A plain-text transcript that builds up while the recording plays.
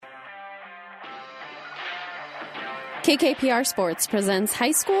KKPR Sports presents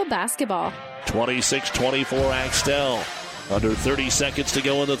high school basketball. 26-24 Axtell. Under 30 seconds to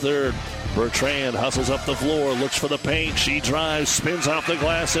go in the third. Bertrand hustles up the floor, looks for the paint. She drives, spins off the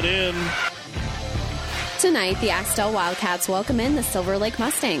glass and in. Tonight, the Axtell Wildcats welcome in the Silver Lake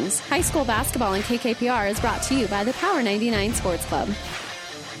Mustangs. High school basketball in KKPR is brought to you by the Power 99 Sports Club.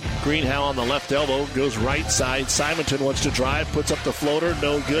 Greenhow on the left elbow, goes right side. Simonton wants to drive, puts up the floater,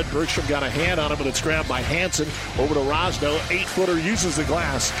 no good. Bergstrom got a hand on him, but it's grabbed by Hansen. Over to Rosno, 8-footer, uses the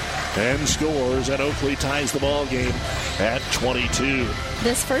glass and scores, and Oakley ties the ball game at 22.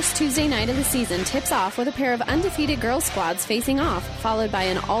 This first Tuesday night of the season tips off with a pair of undefeated girls squads facing off, followed by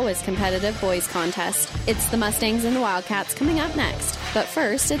an always competitive boys contest. It's the Mustangs and the Wildcats coming up next. But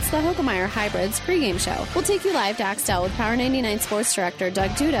first, it's the Hoegemeyer Hybrids pregame show. We'll take you live to Axtell with Power 99 Sports Director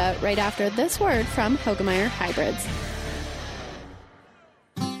Doug Duda right after this word from Hoegemeyer Hybrids.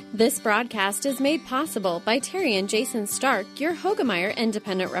 This broadcast is made possible by Terry and Jason Stark, your Hoegemeyer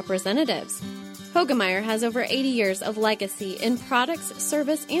independent representatives. Hoegemeyer has over 80 years of legacy in products,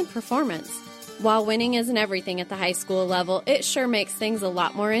 service, and performance. While winning isn't everything at the high school level, it sure makes things a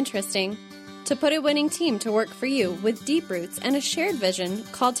lot more interesting. To put a winning team to work for you with deep roots and a shared vision,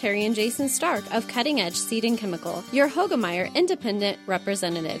 call Terry and Jason Stark of Cutting Edge Seed and Chemical, your Hoegemeyer independent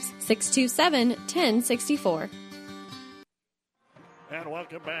representatives. 627-1064. And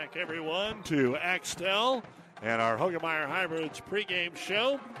welcome back, everyone, to Axtell and our Hoegemeyer Hybrids pregame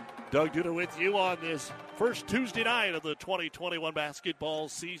show. Doug Duda with you on this first Tuesday night of the 2021 basketball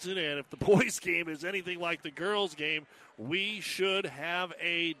season. And if the boys' game is anything like the girls' game, we should have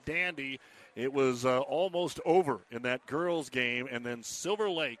a dandy. It was almost over in that girls' game, and then Silver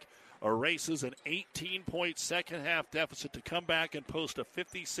Lake erases an 18-point second-half deficit to come back and post a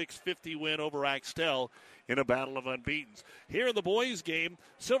 56-50 win over Axtell in a battle of unbeatens. Here in the boys' game,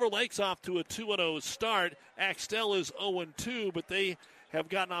 Silver Lake's off to a 2-0 start. Axtell is 0-2, but they have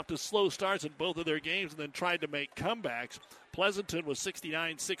gotten off to slow starts in both of their games and then tried to make comebacks. Pleasanton was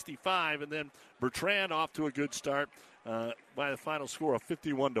 69-65, and then Bertrand off to a good start by the final score of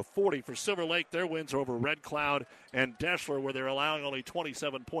 51-40. For Silver Lake, their wins are over Red Cloud and Deschler, where they're allowing only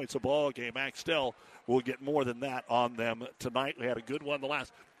 27 points a ball game. Axtell will get more than that on them tonight. We had a good one the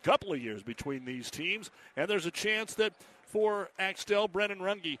last couple of years between these teams, and there's a chance that for Axtell, Brennan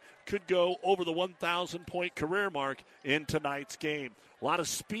Runge could go over the 1,000-point career mark in tonight's game. A lot of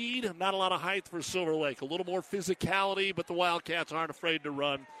speed, not a lot of height for Silver Lake. A little more physicality, but the Wildcats aren't afraid to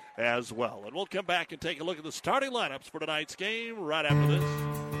run as well. And we'll come back and take a look at the starting lineups for tonight's game right after this.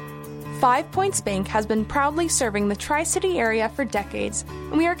 5 Points Bank has been proudly serving the Tri-City area for decades,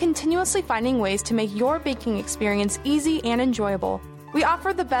 and we are continuously finding ways to make your banking experience easy and enjoyable. We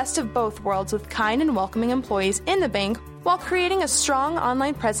offer the best of both worlds with kind and welcoming employees in the bank while creating a strong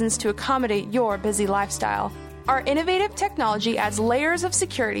online presence to accommodate your busy lifestyle. Our innovative technology adds layers of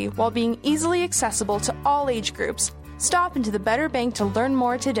security while being easily accessible to all age groups. Stop into the Better Bank to learn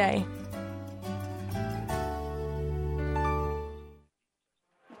more today.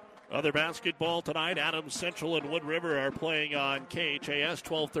 Other basketball tonight, Adams Central and Wood River are playing on KHAS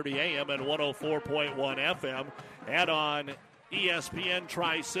 1230 AM and 104.1 FM. And on ESPN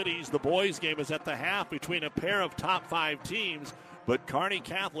Tri-Cities, the boys' game is at the half between a pair of top 5 teams, but Kearney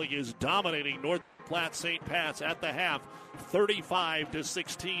Catholic is dominating North Platte St. Pat's at the half,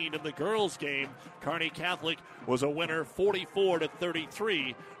 35-16. In the girls' game, Kearney Catholic was a winner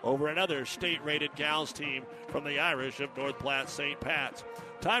 44-33 over another state-rated gals team from the Irish of North Platte St. Pat's.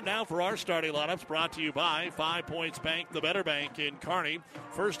 Time now for our starting lineups, brought to you by 5 Points Bank, the Better Bank in Kearney.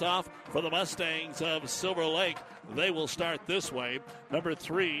 First off, for the Mustangs of Silver Lake, they will start this way. Number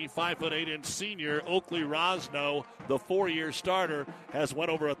 3, 5'8" senior Oakley Rosno, the 4-year starter, has won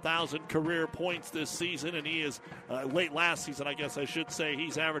over 1,000 career points this season, and he is late last season, I guess I should say.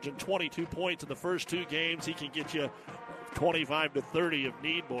 He's averaging 22 points in the first 2 games. He can get you 25-30 if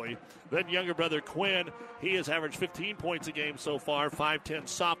need be. Then younger brother Quinn, he has averaged 15 points a game so far. 5'10"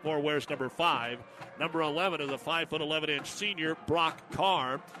 sophomore wears number 5. Number 11 is a 5'11" senior Brock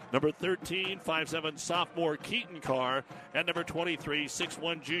Carr. Number 13, 5'7" sophomore Keaton Carr. And number 23,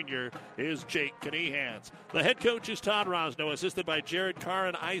 6'1" junior is Jake Knehans. The head coach is Todd Rosno, assisted by Jared Carr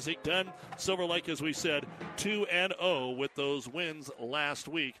and Isaac Dunn. Silver Lake, as we said, 2-0 with those wins last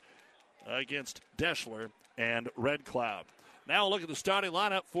week against Deschler and Red Cloud. Now look at the starting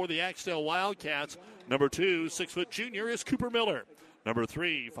lineup for the Axtell Wildcats. Number 2, 6' junior is Cooper Miller. Number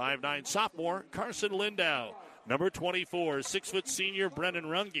 3, 5'9" sophomore Carson Lindau. Number 24, 6' senior Brennan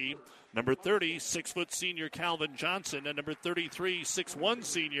Runge. Number 30, 6' senior Calvin Johnson. And number 33, 6'1"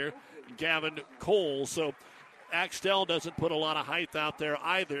 senior Gavin Cole. So Axtell doesn't put a lot of height out there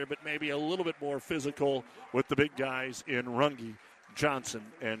either, but maybe a little bit more physical with the big guys in Runge, Johnson,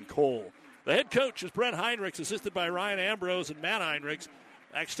 and Cole. The head coach is Brent Heinrichs, assisted by Ryan Ambrose and Matt Heinrichs.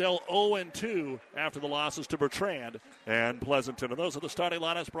 Axtell 0-2 after the losses to Bertrand and Pleasanton. And those are the starting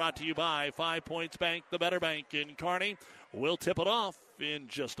lineups brought to you by 5 Points Bank, the better bank in Kearney. We'll tip it off in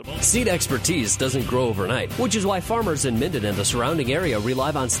just a moment. Seed expertise doesn't grow overnight, which is why farmers in Minden and the surrounding area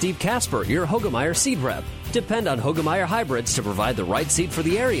rely on Steve Casper, your Hogemeyer seed rep. Depend on Hogemeyer hybrids to provide the right seed for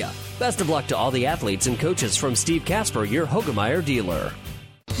the area. Best of luck to all the athletes and coaches from Steve Casper, your Hogemeyer dealer.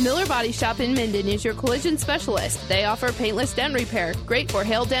 Miller Body Shop in Minden is your collision specialist. They offer paintless dent repair, great for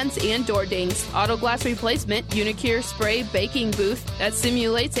hail dents and door dings, auto glass replacement, Unicure spray baking booth that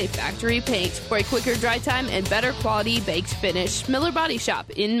simulates a factory paint for a quicker dry time and better quality baked finish. Miller Body Shop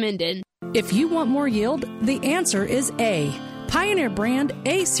in Minden. If you want more yield, the answer is A. Pioneer brand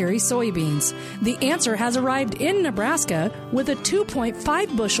A-Series soybeans. The answer has arrived in Nebraska with a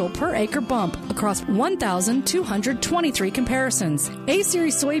 2.5 bushel per acre bump across 1,223 comparisons.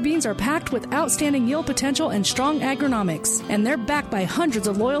 A-Series soybeans are packed with outstanding yield potential and strong agronomics, and they're backed by hundreds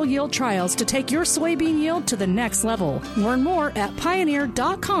of loyal yield trials to take your soybean yield to the next level. Learn more at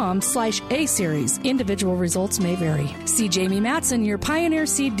pioneer.com/A-Series. Individual results may vary. See Jamie Matson, your Pioneer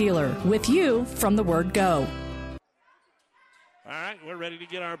seed dealer, with you from the word go. All right, we're ready to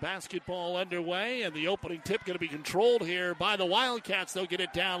get our basketball underway, and the opening tip going to be controlled here by the Wildcats. They'll get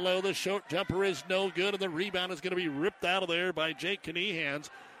it down low. The short jumper is no good, and the rebound is going to be ripped out of there by Jake Knehans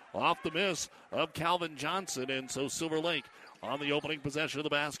off the miss of Calvin Johnson. And so Silver Lake on the opening possession of the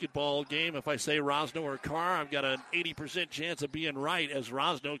basketball game. If I say Rosno or Carr, I've got an 80% chance of being right as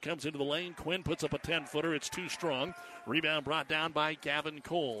Rosno comes into the lane. Quinn puts up a 10-footer. It's too strong. Rebound brought down by Gavin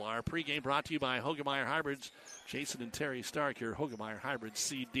Cole. Our pregame brought to you by Hogemeyer Hybrids. Jason and Terry Stark, your Hogemeyer Hybrids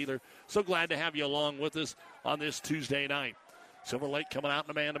seed dealer. So glad to have you along with us on this Tuesday night. Silver Lake coming out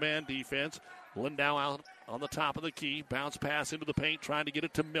in a man-to-man defense. Lindau out on the top of the key. Bounce pass into the paint, trying to get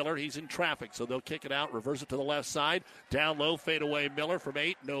it to Miller. He's in traffic, so they'll kick it out, reverse it to the left side. Down low, fade away Miller from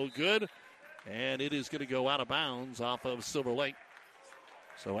 8, no good. And it is going to go out of bounds off of Silver Lake.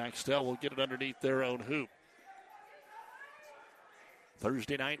 So Axtell will get it underneath their own hoop.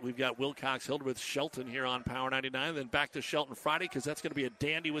 Thursday night, we've got Wilcox-Hildreth Shelton here on Power 99. Then back to Shelton Friday because that's going to be a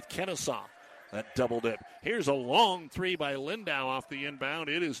dandy with Kennesaw. That double dip. Here's a long three by Lindau off the inbound.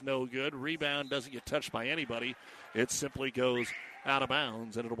 It is no good. Rebound doesn't get touched by anybody. It simply goes out of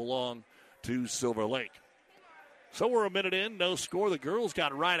bounds, and it'll belong to Silver Lake. So we're a minute in, no score. The girls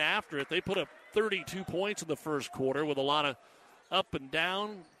got right after it. They put up 32 points in the first quarter with a lot of up and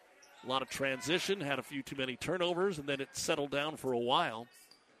down, a lot of transition, had a few too many turnovers, and then it settled down for a while.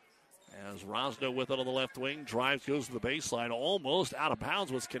 As Rosno with it on the left wing, drives, goes to the baseline, almost out of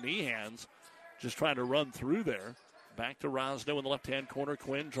bounds was Knehans, just trying to run through there. Back to Rosno in the left-hand corner.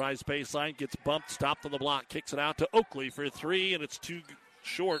 Quinn drives baseline, gets bumped, stopped on the block, kicks it out to Oakley for 3, and it's too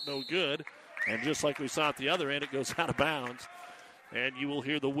short, no good. And just like we saw at the other end, it goes out of bounds. And you will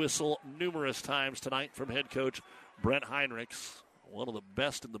hear the whistle numerous times tonight from head coach Brent Heinrichs. One of the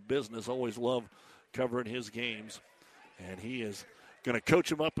best in the business. Always love covering his games. And he is going to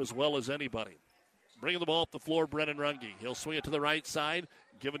coach him up as well as anybody. Bringing the ball up the floor, Brennan Runge. He'll swing it to the right side.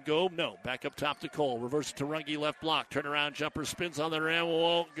 Give and go. No. Back up top to Cole. Reverse it to Runge, left block. Turnaround jumper. Spins on the rim.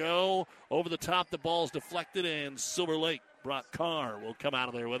 Won't go. Over the top. The ball's deflected. And Silver Lake, Brock Carr, will come out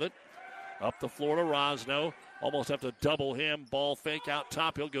of there with it. Up the floor to Rosno. Almost have to double him. Ball fake out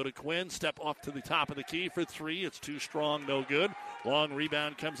top. He'll go to Quinn. Step off to the top of the key for 3. It's too strong. No good. Long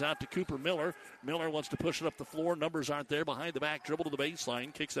rebound comes out to Cooper Miller. Miller wants to push it up the floor. Numbers aren't there. Behind the back. Dribble to the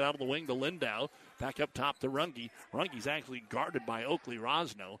baseline. Kicks it out of the wing to Lindau. Back up top to Runge. Runge's actually guarded by Oakley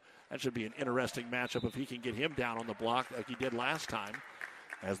Rosno. That should be an interesting matchup if he can get him down on the block like he did last time.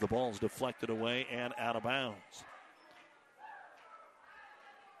 As the ball's deflected away and out of bounds.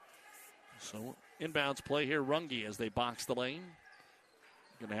 So inbounds play here, Runge as they box the lane.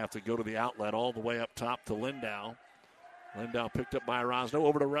 Going to have to go to the outlet all the way up top to Lindau. Lindau picked up by Rosno.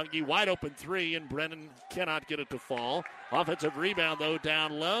 Over to Runge, wide open 3, and Brennan cannot get it to fall. Offensive rebound, though,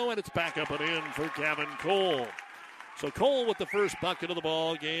 down low, and it's back up and in for Gavin Cole. So Cole with the first bucket of the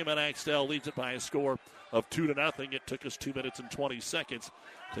ball game, and Axtell leads it by a score of 2-0. It took us 2 minutes and 20 seconds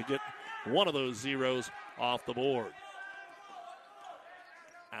to get one of those zeros off the board.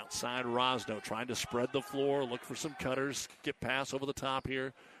 Outside Rosno trying to spread the floor, look for some cutters, get pass over the top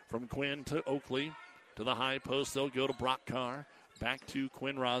here from Quinn to Oakley. To the high post, they'll go to Brock Carr. Back to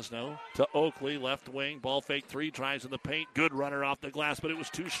Quinn Rosno. To Oakley, left wing. Ball fake 3, tries in the paint. Good runner off the glass, but it was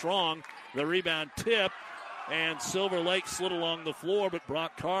too strong. The rebound tip, and Silver Lake slid along the floor, but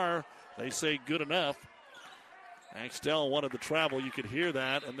Brock Carr, they say good enough. Axtell wanted the travel. You could hear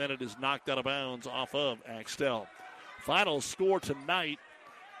that, and then it is knocked out of bounds off of Axtell. Final score tonight,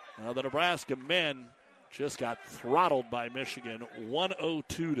 the Nebraska men just got throttled by Michigan,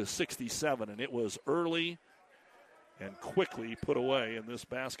 102-67, and it was early and quickly put away in this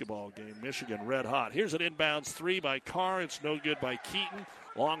basketball game. Michigan red hot. Here's an inbounds three by Carr. It's no good by Keaton.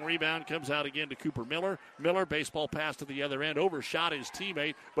 Long rebound comes out again to Cooper Miller. Miller, baseball pass to the other end, overshot his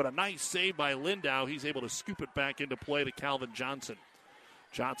teammate, but a nice save by Lindau. He's able to scoop it back into play to Calvin Johnson.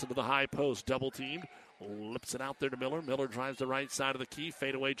 Johnson to the high post, double teamed. Lips it out there to Miller. Miller drives the right side of the key.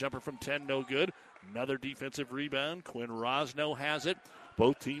 Fadeaway jumper from 10, no good. Another defensive rebound. Quinn Rosno has it.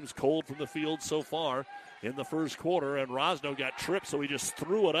 Both teams cold from the field so far in the first quarter, and Rosno got tripped, so he just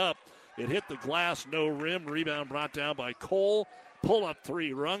threw it up. It hit the glass, no rim. Rebound brought down by Cole. Pull-up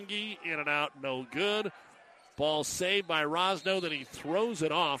three, Runge. In and out, no good. Ball saved by Rosno. Then he throws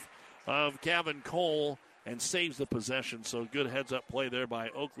it off of Gavin Cole and saves the possession. So good heads-up play there by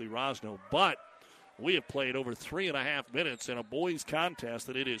Oakley Rosno. But we have played over 3.5 minutes in a boys' contest,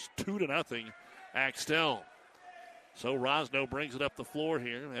 and it is 2-0 Axtell. So Rosno brings it up the floor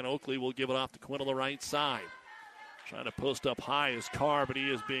here, and Oakley will give it off to Quinn on the right side. Trying to post up high is Carr, but he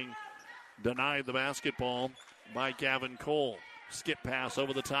is being denied the basketball by Gavin Cole. Skip pass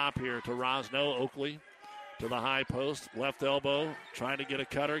over the top here to Rosno. Oakley to the high post. Left elbow. Trying to get a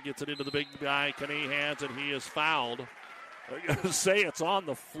cutter. Gets it into the big guy, Kniehands, and he is fouled. They're going to say it's on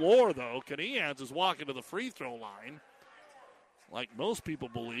the floor, though. Kniehands is walking to the free throw line, like most people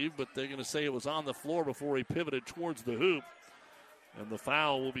believe, but they're going to say it was on the floor before he pivoted towards the hoop. And the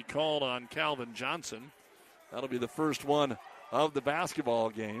foul will be called on Calvin Johnson. That'll be the first one of the basketball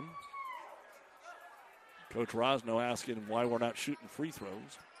game. Coach Rosno asking why we're not shooting free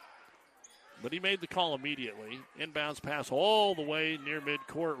throws. But he made the call immediately. Inbounds pass all the way near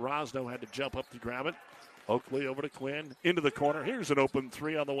midcourt. Rosno had to jump up to grab it. Oakley over to Quinn. Into the corner. Here's an open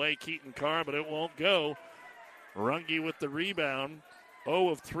three on the way. Keaton Carr, but it won't go. Runge with the rebound. 0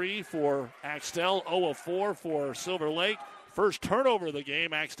 of 3 for Axtell. 0 of 4 for Silver Lake. First turnover of the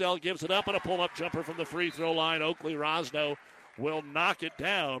game. Axtell gives it up, and a pull-up jumper from the free throw line. Oakley Rosno will knock it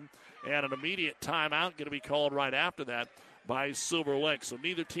down. And an immediate timeout going to be called right after that by Silver Lake. So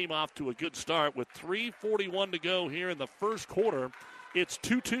neither team off to a good start. With 3:41 to go here in the first quarter, it's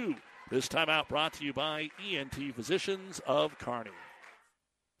 2-2. This timeout brought to you by ENT Physicians of Kearney.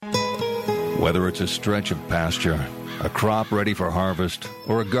 Whether it's a stretch of pasture, a crop ready for harvest,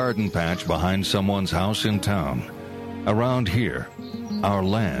 or a garden patch behind someone's house in town, around here, our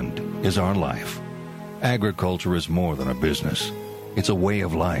land is our life. Agriculture is more than a business. It's a way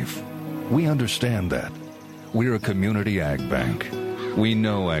of life. We understand that. We're a community ag bank. We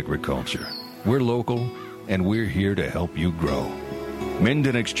know agriculture. We're local, and we're here to help you grow.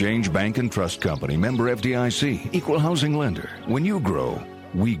 Minden Exchange Bank and Trust Company, member FDIC, equal housing lender. When you grow,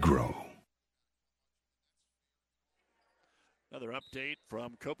 we grow. Another update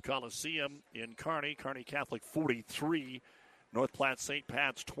from Cope Coliseum in Kearney. Kearney Catholic 43, North Platte St.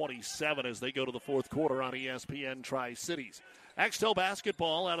 Pat's 27 as they go to the fourth quarter on ESPN Tri-Cities. Axtell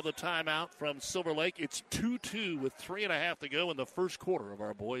basketball out of the timeout from Silver Lake. It's 2-2 with 3.5 to go in the first quarter of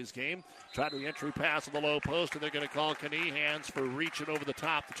our boys' game. Tried the entry pass in the low post, and they're going to call Kniehands for reaching over the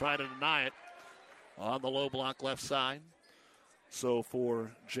top to try to deny it on the low block left side. So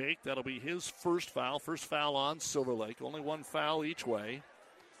for Jake, that'll be his first foul on Silver Lake. Only one foul each way.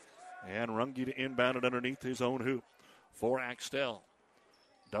 And Runge to inbound it underneath his own hoop for Axtell.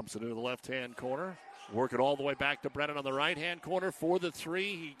 Dumps it into the left-hand corner. Work it all the way back to Brennan on the right-hand corner for the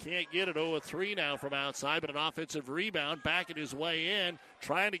three. He can't get it. 0-3 now from outside, but an offensive rebound backing his way in.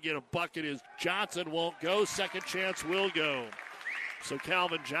 Trying to get a bucket is Johnson. Won't go. Second chance will go. So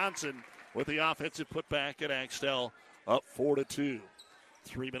Calvin Johnson with the offensive putback at Axtell. Up 4-2.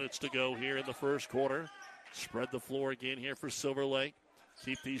 3 minutes to go here in the first quarter. Spread the floor again here for Silver Lake.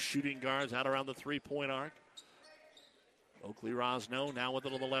 Keep these shooting guards out around the three-point arc. Oakley Rosno now with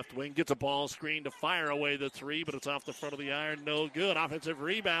it on the left wing. Gets a ball screen to fire away the three, but it's off the front of the iron. No good. Offensive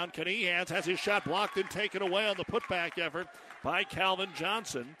rebound. Kniehands has his shot blocked and taken away on the putback effort by Calvin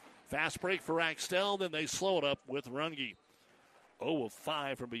Johnson. Fast break for Axtell. Then they slow it up with Runge. 0 of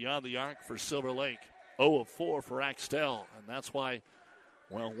 5 from beyond the arc for Silver Lake. 0 of 4 for Axtell. And that's why,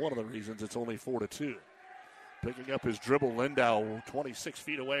 well, one of the reasons it's only 4-2. Picking up his dribble, Lindau 26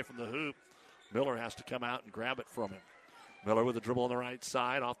 feet away from the hoop. Miller has to come out and grab it from him. Miller with a dribble on the right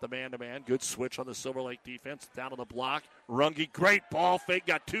side, off the man-to-man. Good switch on the Silver Lake defense. Down on the block. Runge, great ball fake.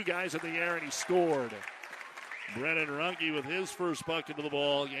 Got two guys in the air, and he scored. Brennan Runge with his first bucket of the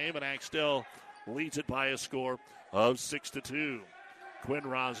ball game, and Axtell leads it by a score of 6-2. Quinn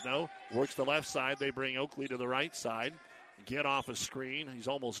Rosno works the left side. They bring Oakley to the right side. Get off a screen. He's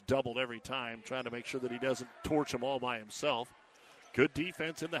almost doubled every time, trying to make sure that he doesn't torch them all by himself. Good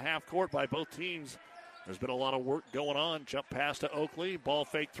defense in the half court by both teams. There's been a lot of work going on. Jump pass to Oakley. Ball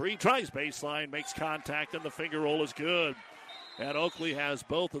fake three. Tries baseline. Makes contact, and the finger roll is good. And Oakley has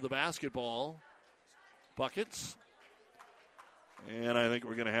both of the basketball buckets. And I think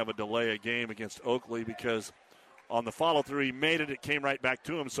we're going to have a delay of game against Oakley because on the follow-through, he made it. It came right back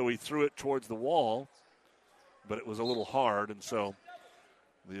to him, so he threw it towards the wall. But it was a little hard, and so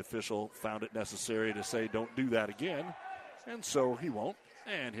the official found it necessary to say, don't do that again. And so he won't.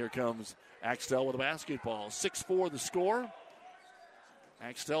 And here comes Axtell with a basketball. 6-4 the score.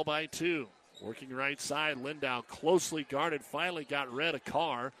 Axtell by 2. Working right side. Lindau closely guarded. Finally got rid of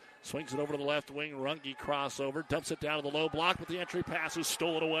Carr. Swings it over to the left wing. Runge crossover. Dumps it down to the low block, but the entry pass is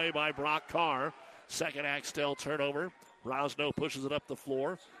stolen away by Brock Carr. Second Axtell turnover. Rosno pushes it up the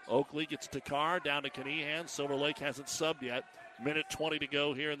floor. Oakley gets to Carr. Down to Kanihan. Silver Lake hasn't subbed yet. Minute 20 to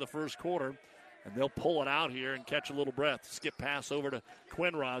go here in the first quarter. And they'll pull it out here and catch a little breath. Skip pass over to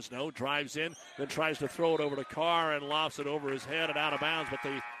Quinn Rosno. Drives in, then tries to throw it over to Carr and lofts it over his head and out of bounds. But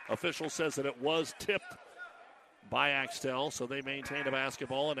the official says that it was tipped by Axtell, so they maintain the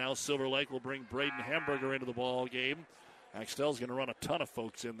basketball. And now Silver Lake will bring Braden Hamburger into the ball game. Axtell's going to run a ton of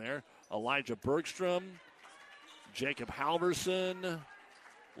folks in there. Elijah Bergstrom, Jacob Halverson.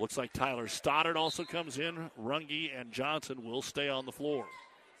 Looks like Tyler Stoddard also comes in. Runge and Johnson will stay on the floor.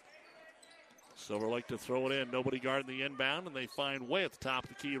 Silver Lake to throw it in. Nobody guarding the inbound, and they find way at the top of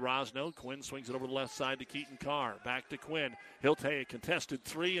the key Rosno. Quinn swings it over the left side to Keaton Carr. Back to Quinn. He'll take a contested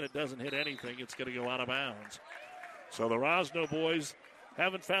three, and it doesn't hit anything. It's going to go out of bounds. So the Rosno boys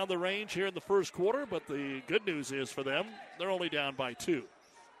haven't found the range here in the first quarter, but the good news is for them, they're only down by 2.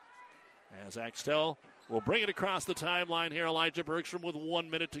 As Axtell will bring it across the timeline here. Elijah Bergstrom with 1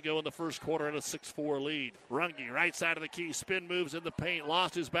 minute to go in the first quarter and a 6-4 lead. Runge, right side of the key, spin moves in the paint,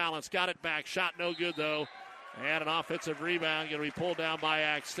 lost his balance, got it back, shot no good though. And an offensive rebound going to be pulled down by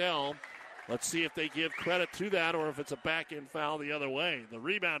Axtell. Let's see if they give credit to that or if it's a back-end foul the other way. The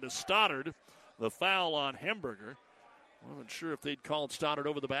rebound is Stoddard, the foul on Hamburger. I wasn't sure if they'd called Stoddard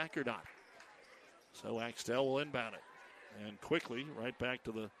over the back or not. So Axtell will inbound it. And quickly, right back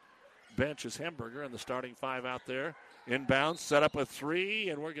to the bench is Hamburger and the starting 5 out there. Inbounds, set up a 3,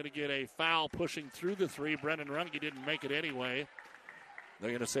 and we're going to get a foul pushing through the 3. Brendan Runge didn't make it anyway. They're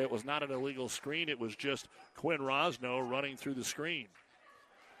going to say it was not an illegal screen. It was just Quinn Rosno running through the screen.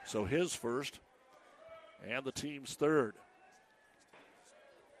 So his first and the team's third.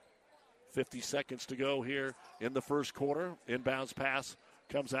 50 seconds to go here in the first quarter. Inbounds pass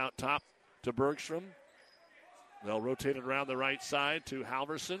comes out top to Bergstrom. They'll rotate it around the right side to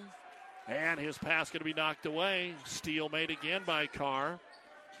Halverson. And his pass going to be knocked away. Steal made again by Carr.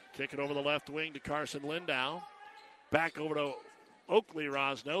 Kick it over the left wing to Carson Lindau. Back over to Oakley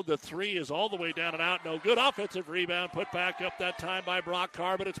Rosno. The 3 is all the way down and out. No good. Offensive rebound put back up that time by Brock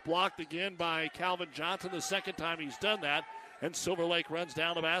Carr, but it's blocked again by Calvin Johnson. The second time he's done that. And Silver Lake runs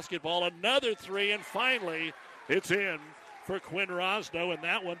down the basketball. Another 3, and finally it's in for Quinn Rosno, and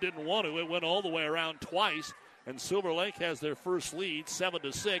that one didn't want to. It went all the way around twice, and Silver Lake has their first lead,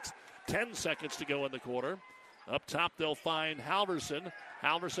 7-6. 10 seconds to go in the quarter. Up top, they'll find Halverson.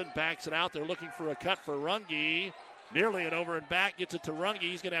 Halverson backs it out. They're looking for a cut for Runge. Nearly an over and back. Gets it to Runge.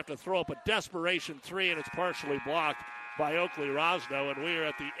 He's going to have to throw up a desperation 3, and it's partially blocked by Oakley Rosno. And we are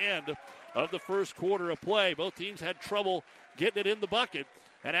at the end of the first quarter of play. Both teams had trouble getting it in the bucket.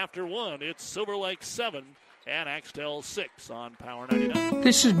 And after one, it's Silver Lake 7 and Axtell 6 on Power 99.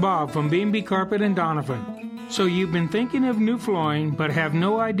 This is Bob from B&B Carpet and Donovan. So you've been thinking of new flooring but have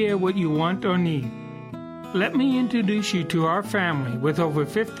no idea what you want or need. Let me introduce you to our family with over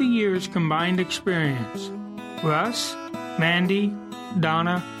 50 years combined experience. Russ, Mandy,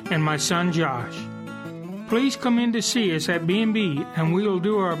 Donna, and my son Josh. Please come in to see us at B&B and we will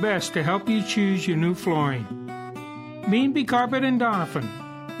do our best to help you choose your new flooring. B&B Carpet and Donovan,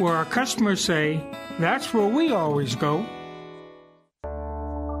 where our customers say, that's where we always go.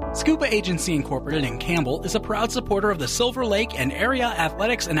 Scuba Agency Incorporated in Campbell is a proud supporter of the Silver Lake and area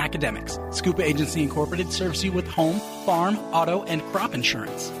athletics and academics. Scuba Agency Incorporated serves you with home, farm, auto, and crop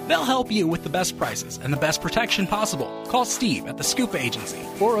insurance. They'll help you with the best prices and the best protection possible. Call Steve at the Scuba Agency,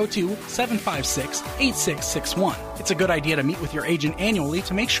 402-756-8661. It's a good idea to meet with your agent annually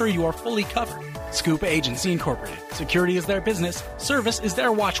to make sure you are fully covered. Scuba Agency Incorporated. Security is their business. Service is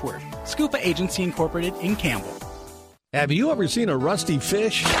their watchword. Scuba Agency Incorporated in Campbell. Have you ever seen a rusty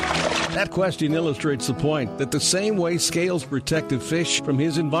fish? That question illustrates the point that the same way scales protect the fish from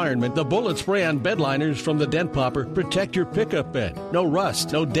his environment, the bullet spray-on bed liners from the Dent Popper protect your pickup bed. No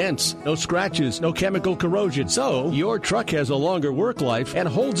rust, no dents, no scratches, no chemical corrosion. So, your truck has a longer work life and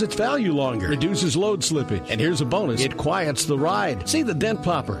holds its value longer, reduces load slippage. And here's a bonus, it quiets the ride. See the Dent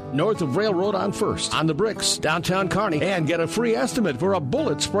Popper, north of Railroad on 1st, on the Bricks, downtown Kearney, and get a free estimate for a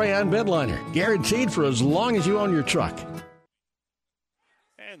bullet spray-on bed liner. Guaranteed for as long as you own your truck.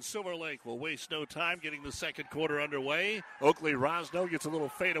 And Silver Lake will waste no time getting the second quarter underway. Oakley Rosno gets a little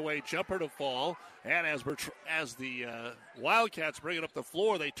fadeaway jumper to fall. And as the Wildcats bring it up the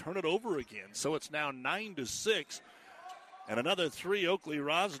floor, they turn it over again. So it's now 9-6. And another three, Oakley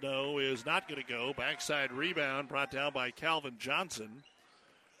Rosno is not going to go. Backside rebound brought down by Calvin Johnson.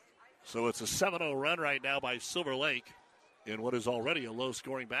 So it's a 7-0 run right now by Silver Lake in what is already a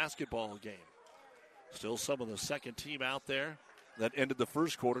low-scoring basketball game. Still some of the second team out there that ended the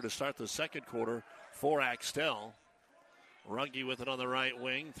first quarter to start the second quarter for Axtell. Runge with it on the right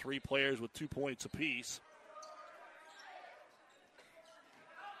wing. Three players with 2 points apiece.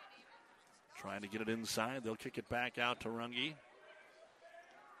 Trying to get it inside. They'll kick it back out to Runge.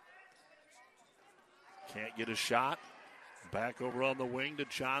 Can't get a shot. Back over on the wing to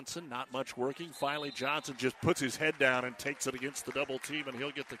Johnson. Not much working. Finally, Johnson just puts his head down and takes it against the double team, and he'll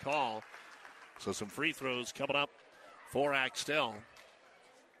get the call. So some free throws coming up for Axtell.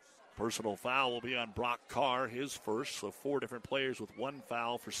 Personal foul will be on Brock Carr, his first. So 4 different players with 1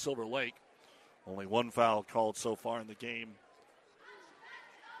 foul for Silver Lake. Only 1 foul called so far in the game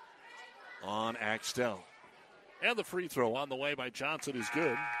on Axtell. And the free throw on the way by Johnson is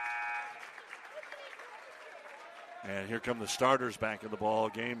good. And here come the starters back in the ball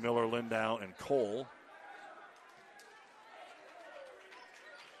game. Miller, Lindau, and Cole.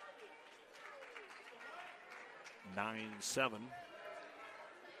 Nine, 7.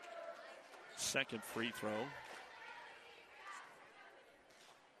 Second free throw.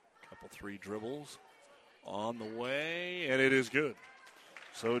 Couple 3 dribbles on the way, and it is good.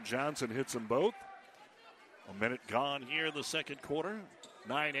 So Johnson hits them both. A minute gone here in the second quarter.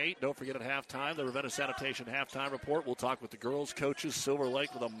 9-8. Don't forget at halftime, the Ravenna Sanitation halftime report. We'll talk with the girls' coaches. Silver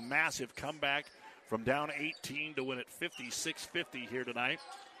Lake with a massive comeback from down 18 to win it 56-50 here tonight.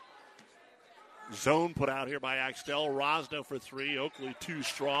 Zone put out here by Axtell. Rosno for 3. Oakley too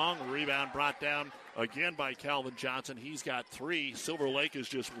strong. Rebound brought down again by Calvin Johnson. He's got 3. Silver Lake is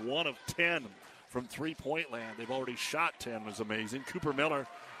just 1 of 10 from three-point land. They've already shot 10. Was amazing. Cooper Miller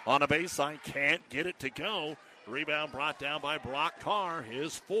on a baseline. Can't get it to go. Rebound brought down by Brock Carr.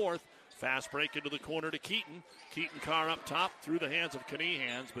 His 4th. Fast break into the corner to Keaton. Keaton Carr up top through the hands of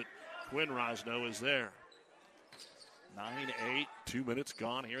Knehans, but Quinn Rosno is there. 9-8, 2 minutes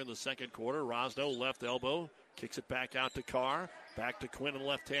gone here in the second quarter. Rosno left elbow, kicks it back out to Carr. Back to Quinn in the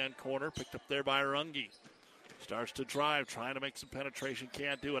left-hand corner, picked up there by Runge. Starts to drive, trying to make some penetration,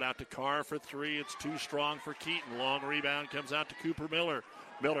 can't do it. Out to Carr for 3, it's too strong for Keaton. Long rebound comes out to Cooper Miller.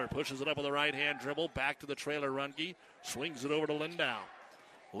 Miller pushes it up with a right-hand dribble, back to the trailer Runge, swings it over to Lindau.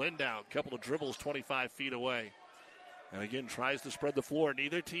 Lindau, couple of dribbles 25 feet away. And again, tries to spread the floor.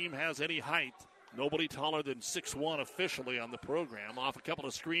 Neither team has any height. Nobody taller than 6'1" officially on the program. Off a couple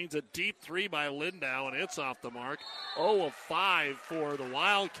of screens, a deep 3 by Lindau, and it's off the mark. 0 of 5 for the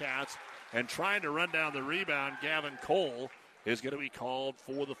Wildcats. And trying to run down the rebound, Gavin Cole is going to be called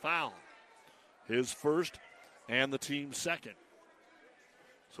for the foul. His first and the team's second.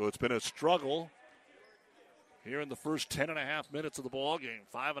 So it's been a struggle here in the first 10.5 minutes of the ball game.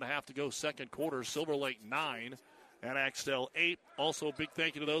 5.5 to go second quarter. Silver Lake 9. And Axtell 8. Also, a big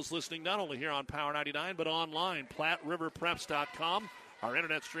thank you to those listening not only here on Power 99, but online, PlatteRiverPreps.com. Our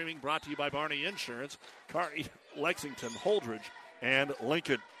internet streaming brought to you by Barney Insurance, Kearney, Lexington, Holdridge, and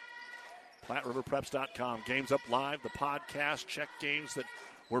Lincoln. PlatteRiverPreps.com. Games Up Live, the podcast. Check games that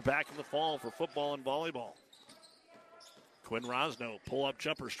were back in the fall for football and volleyball. Quinn Rosno, pull-up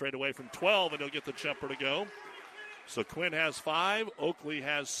jumper straight away from 12, and he'll get the jumper to go. So Quinn has 5, Oakley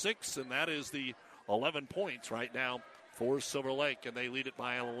has 6, and that is the 11 points right now for Silver Lake, and they lead it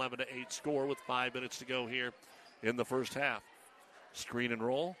by an 11-8 score with 5 minutes to go here in the first half. Screen and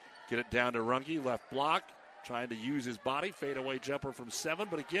roll, get it down to Runge, left block, trying to use his body, fadeaway jumper from 7,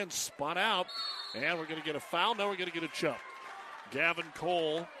 but again spun out, and we're going to get a foul. No, we're going to get a jump. Gavin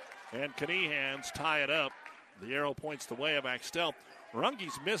Cole and Knehans tie it up. The arrow points the way of Axtell.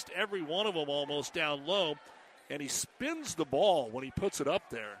 Runge's missed every one of them almost down low, and he spins the ball when he puts it up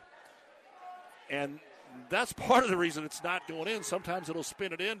there. And that's part of the reason it's not going in. Sometimes it'll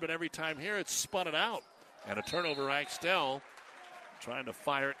spin it in, but every time here it's spun it out. And a turnover, Axtell trying to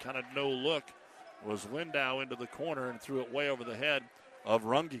fire it, kind of no look was Lindau into the corner and threw it way over the head of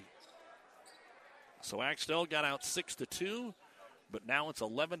Runge. So Axtell got out 6-2, but now it's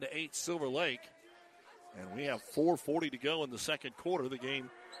 11-8 Silver Lake. And we have 4:40 to go in the second quarter. The game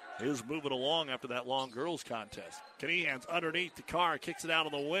is moving along after that long girls contest. Kinahan's underneath the car, kicks it out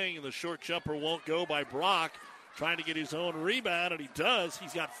on the wing, and the short jumper won't go by Brock. Trying to get his own rebound, and he does.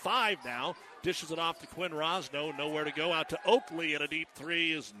 He's got 5 now. Dishes it off to Quinn Rosno. Nowhere to go. Out to Oakley, and a deep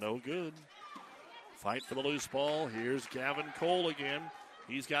 3 is no good. Fight for the loose ball. Here's Gavin Cole again.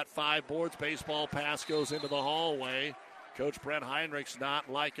 He's got 5 boards. Baseball pass goes into the hallway. Coach Brent Heinrich's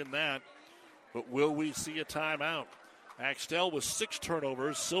not liking that. But will we see a timeout? Axtell with 6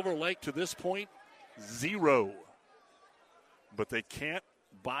 turnovers. Silver Lake to this point, 0. But they can't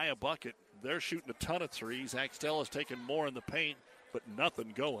buy a bucket. They're shooting a ton of threes. Axtell has taken more in the paint, but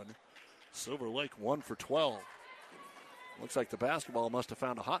nothing going. Silver Lake 1 for 12. Looks like the basketball must have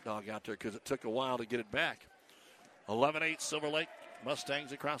found a hot dog out there because it took a while to get it back. 11-8 Silver Lake.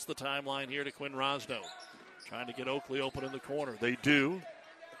 Mustangs across the timeline here to Quinn Rosno. Trying to get Oakley open in the corner. They do.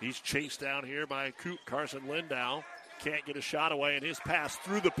 He's chased down here by Carson Lindau. Can't get a shot away, and his pass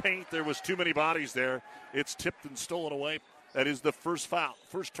through the paint. There was too many bodies there. It's tipped and stolen away. That is the first foul,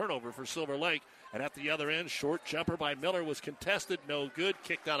 first turnover for Silver Lake. And at the other end, short jumper by Miller was contested. No good.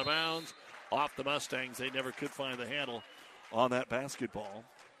 Kicked out of bounds. Off the Mustangs. They never could find the handle on that basketball.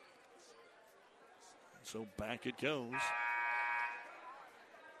 So back it goes.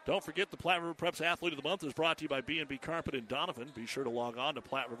 Don't forget the Platte River Preps Athlete of the Month is brought to you by B&B Carpet in Donovan. Be sure to log on to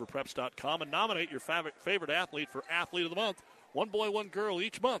PlatteRiverPreps.com and nominate your favorite athlete for Athlete of the Month. One boy, one girl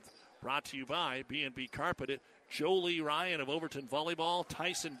each month. Brought to you by B&B Carpet. Jolie Ryan of Overton Volleyball,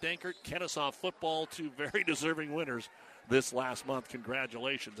 Tyson Dankert, Kennesaw Football, 2 very deserving winners this last month.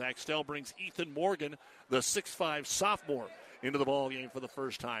 Congratulations. Axtell brings Ethan Morgan, the 6'5 sophomore, into the ballgame for the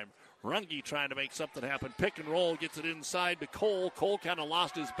first time. Runge trying to make something happen. Pick and roll, gets it inside to Cole. Cole kind of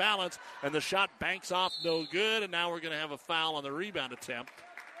lost his balance, and the shot banks off, no good, and now we're going to have a foul on the rebound attempt.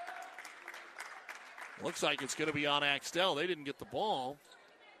 Looks like it's going to be on Axtell. They didn't get the ball.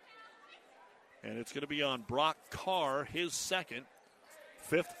 And it's going to be on Brock Carr, his second,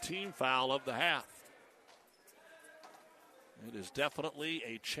 5th team foul of the half. It is definitely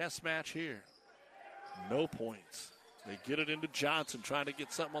a chess match here. No points. They get it into Johnson, trying to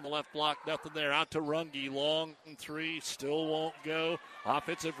get something on the left block. Nothing there. Out to Runge. Long 3. Still won't go.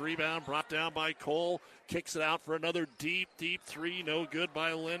 Offensive rebound brought down by Cole. Kicks it out for another deep 3. No good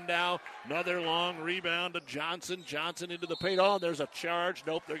by Lindau. Another long rebound to Johnson. Johnson into the paint. Oh, there's a charge.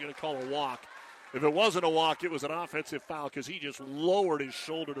 Nope, they're going to call a walk. If it wasn't a walk, it was an offensive foul because he just lowered his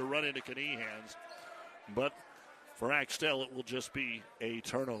shoulder to run into Kinahan's. But for Axtell, it will just be a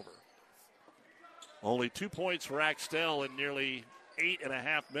turnover. Only 2 points for Axtell in nearly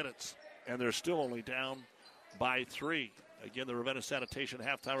 8.5 minutes, and they're still only down by 3. Again, the Ravenna Sanitation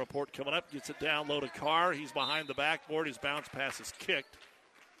halftime report coming up. Gets it down low to Carr. He's behind the backboard. His bounce pass is kicked.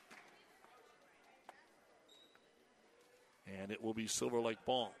 And it will be Silver Lake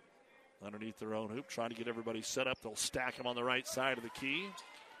ball underneath their own hoop, trying to get everybody set up. They'll stack him on the right side of the key.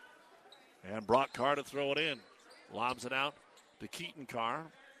 And Brock Carr to throw it in. Lobs it out to Keaton Carr.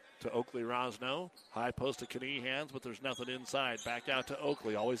 To Oakley Rosno. High post to Kinahan's, but there's nothing inside. Back out to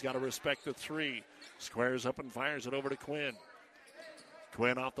Oakley. Always got to respect the 3. Squares up and fires it over to Quinn.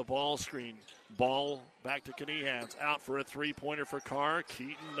 Quinn off the ball screen. Ball back to Kinahan's. Out for a 3-pointer for Carr.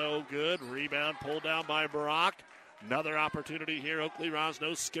 Keaton no good. Rebound pulled down by Brock. Another opportunity here. Oakley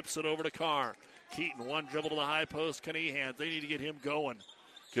Rosno skips it over to Carr. Keaton, one dribble to the high post. Kinahan's. They need to get him going.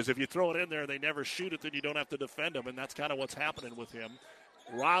 Because if you throw it in there and they never shoot it, then you don't have to defend him, and that's kind of what's happening with him.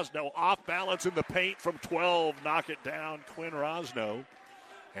 Rosno off balance in the paint from 12. Knock it down, Quinn Rosno.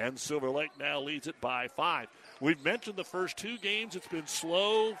 And Silver Lake now leads it by 5. We've mentioned the first 2 games. It's been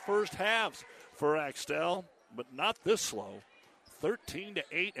slow first halves for Axtell, but not this slow.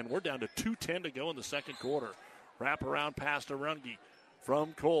 13-8, and we're down to 2:10 to go in the second quarter. Wraparound pass to Runge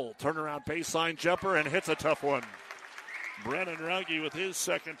from Cole. Turnaround baseline jumper and hits a tough one. Brennan Runge with his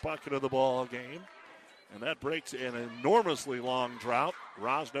second bucket of the ball game. And that breaks an enormously long drought.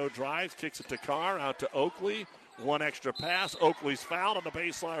 Rosno drives, kicks it to Carr, out to Oakley. One extra pass. Oakley's fouled on the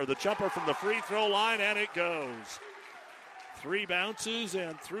baseline, or the jumper from the free throw line, and it goes. 3 bounces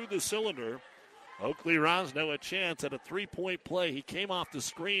and through the cylinder. Oakley Rosno a chance at a 3-point play. He came off the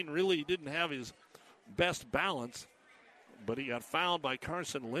screen, really didn't have his best balance, but he got fouled by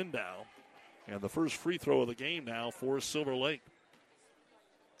Carson Lindau. And the first free throw of the game now for Silver Lake.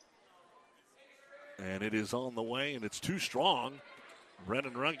 And it is on the way, and it's too strong.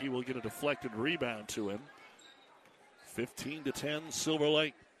 Brennan Runge will get a deflected rebound to him. 15-10, Silver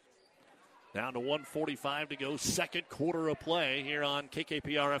Lake. Down to 1:45 to go, second quarter of play here on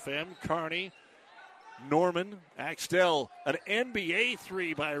KKPR-FM. Kearney, Norman, Axtell, an NBA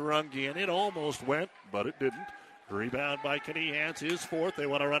three by Runge, and it almost went, but it didn't. Rebound by Knehans, his fourth. They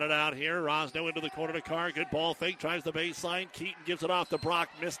want to run it out here. Rosno into the corner to Carr. Good ball fake, tries the baseline. Keaton gives it off to Brock,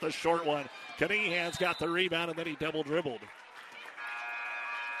 missed the short one. Knehans got the rebound, and then he double dribbled.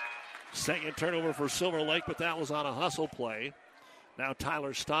 Second turnover for Silver Lake, but that was on a hustle play. Now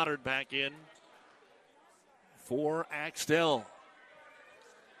Tyler Stoddard back in for Axtell.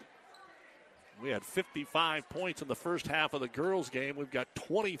 We had 55 points in the first half of the girls' game. We've got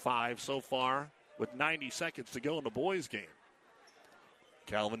 25 so far with 90 seconds to go in the boys' game.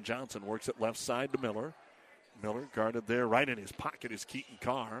 Calvin Johnson works it left side to Miller. Miller guarded there. Right in his pocket is Keaton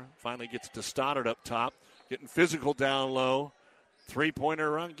Carr. Finally gets to Stoddard up top. Getting physical down low.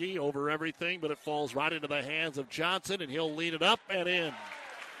 Three-pointer Runge over everything, but it falls right into the hands of Johnson, and he'll lead it up and in.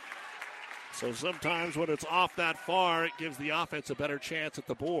 So sometimes when it's off that far, it gives the offense a better chance at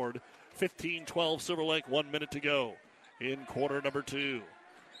the board. 15-12 Silver Lake, 1 minute to go in quarter number 2.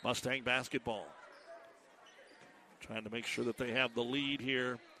 Mustang basketball. Trying to make sure that they have the lead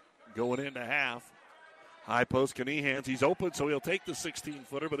here going into half. High post Knehans. He's open, so he'll take the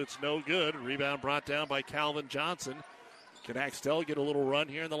 16-footer, but it's no good. Rebound brought down by Calvin Johnson. Can Axtell get a little run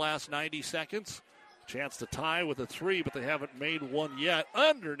here in the last 90 seconds? Chance to tie with a three, but they haven't made one yet.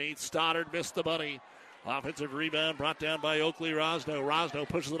 Underneath, Stoddard missed the bunny. Offensive rebound brought down by Oakley Rosno. Rosno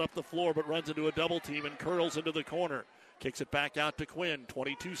pushes it up the floor, but runs into a double team and curls into the corner. Kicks it back out to Quinn.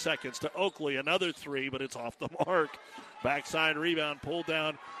 22 seconds to Oakley. Another three, but it's off the mark. Backside rebound pulled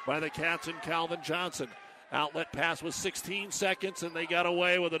down by the Cats and Calvin Johnson. Outlet pass with 16 seconds, and they got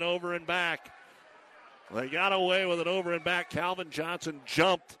away with an over and back. They got away with an over and back. Calvin Johnson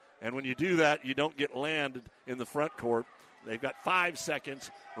jumped, and when you do that, you don't get landed in the front court. They've got 5 seconds.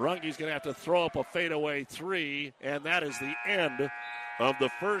 Runge's going to have to throw up a fadeaway three, and that is the end of the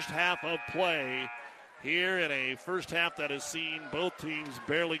first half of play here in a first half that has seen both teams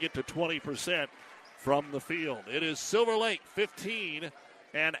barely get to 20% from the field. It is Silver Lake 15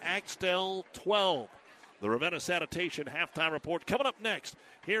 and Axtell 12. The Ravenna Sanitation halftime report coming up next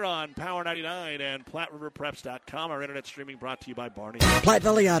here on Power 99 and PlatteRiverPreps.com. Our internet streaming brought to you by Barney. Platte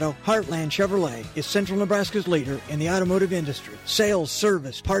Valley Auto, Heartland Chevrolet is Central Nebraska's leader in the automotive industry. Sales,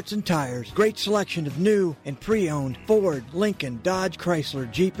 service, parts, and tires. Great selection of new and pre-owned Ford, Lincoln, Dodge, Chrysler,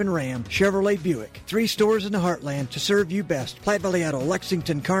 Jeep, and Ram, Chevrolet, Buick. 3 stores in the Heartland to serve you best. Platte Valley Auto,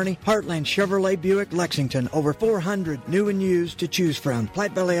 Lexington, Kearney, Heartland Chevrolet, Buick, Lexington. Over 400 new and used to choose from.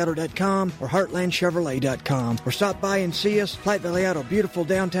 PlatteValleyAuto.com or HeartlandChevrolet.com. Or stop by and see us. Platte Valley Auto, beautiful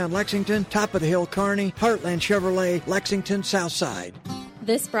downtown Lexington, top of the hill Kearney, Heartland Chevrolet, Lexington, Southside.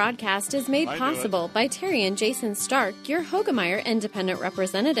 This broadcast is made possible by Terry and Jason Stark, your Hogemeyer independent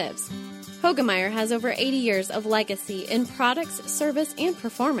representatives. Hogemeyer has over 80 years of legacy in products, service, and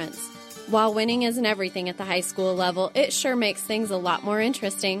performance. While winning isn't everything at the high school level, it sure makes things a lot more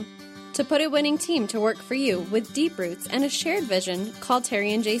interesting. To put a winning team to work for you with deep roots and a shared vision, call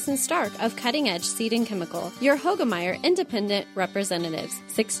Terry and Jason Stark of Cutting Edge Seed and Chemical, your Hogemeyer independent representatives.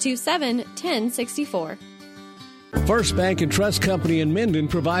 627-1064. First Bank and Trust Company in Minden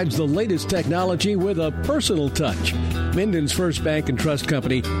provides the latest technology with a personal touch. Minden's First Bank and Trust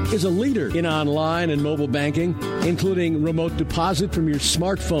Company is a leader in online and mobile banking, including remote deposit from your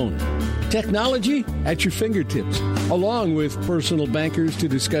smartphone. Technology at your fingertips, along with personal bankers to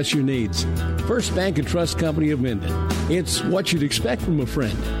discuss your needs. First Bank and Trust Company of Minden. It's what you'd expect from a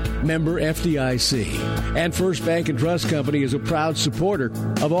friend. Member FDIC. And First Bank and Trust Company is a proud supporter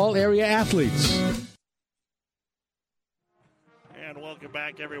of all area athletes. Welcome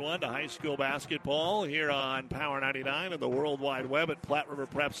back, everyone, to high school basketball here on Power 99 and the World Wide Web at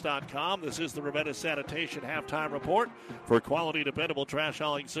PlatteRiverPreps.com. This is the Ravenna Sanitation halftime report. For quality, dependable trash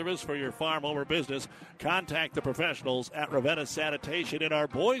hauling service for your farm or business, contact the professionals at Ravenna Sanitation. In our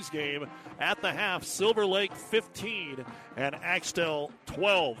boys' game at the half, Silver Lake 15 and Axtell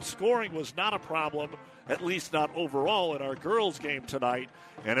 12. Scoring was not a problem, at least not overall, in our girls' game tonight.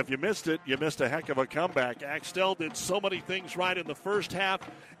 And if you missed it, you missed a heck of a comeback. Axtell did so many things right in the first half,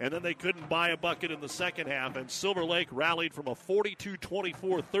 and then they couldn't buy a bucket in the second half. And Silver Lake rallied from a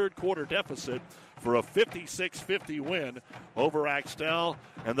 42-24 third-quarter deficit for a 56-50 win over Axtell.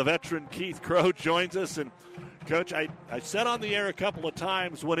 And the veteran Keith Crow joins us. And, Coach, I said on the air a couple of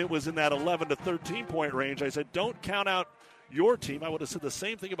times when it was in that 11 to 13-point range, I said, don't count out your team. I would have said the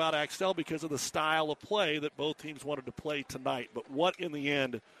same thing about Axtell because of the style of play that both teams wanted to play tonight. But what, in the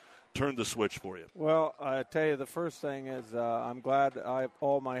end, turned the switch for you? Well, I tell you, the first thing is I'm glad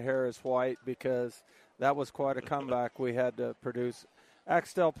all my hair is white because that was quite a comeback we had to produce.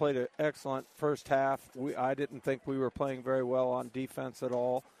 Axtell played an excellent first half. I didn't think we were playing very well on defense at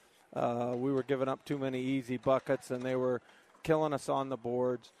all. We were giving up too many easy buckets, and they were killing us on the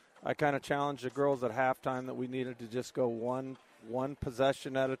boards. I kind of challenged the girls at halftime that we needed to just go one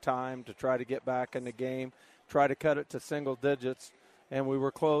possession at a time to try to get back in the game, try to cut it to single digits, and we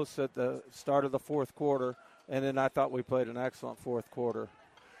were close at the start of the fourth quarter, and then I thought we played an excellent fourth quarter.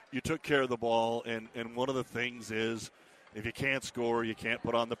 You took care of the ball, and one of the things is if you can't score, you can't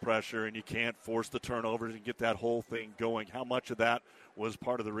put on the pressure, and you can't force the turnovers and get that whole thing going. How much of that was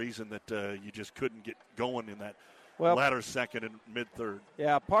part of the reason that you just couldn't get going in that latter second and mid-third?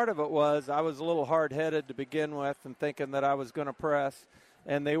 Yeah, part of it was I was a little hard-headed to begin with and thinking that I was going to press,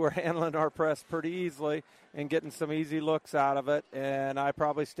 and they were handling our press pretty easily and getting some easy looks out of it, and I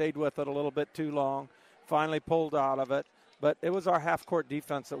probably stayed with it a little bit too long, finally pulled out of it. But it was our half-court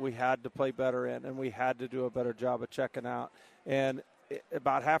defense that we had to play better in, and we had to do a better job of checking out. And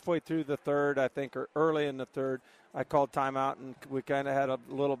about halfway through the third, I think, or early in the third, I called timeout, and we kind of had a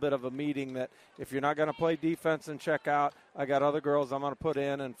little bit of a meeting that if you're not going to play defense and check out, I got other girls I'm going to put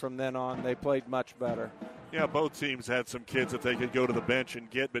in, and from then on, they played much better. Yeah, both teams had some kids that they could go to the bench and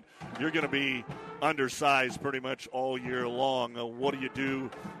get, but you're going to be undersized pretty much all year long. What do you do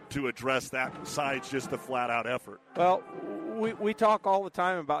to address that besides just the flat-out effort? Well, we talk all the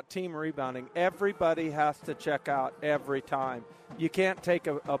time about team rebounding. Everybody has to check out every time. You can't take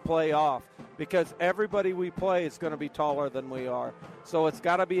a play off because everybody we play is going to be taller than we are. So it's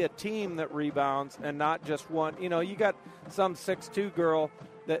got to be a team that rebounds and not just one. You know, you got some 6'2" girl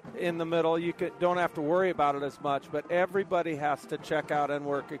that in the middle, you don't have to worry about it as much, but everybody has to check out and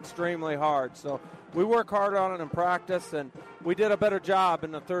work extremely hard. So we work hard on it in practice, and we did a better job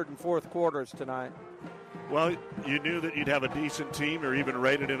in the third and fourth quarters tonight. Well, you knew that you'd have a decent team. You're even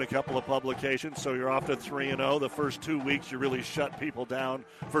rated in a couple of publications, so you're off to 3-0. The first 2 weeks, you really shut people down,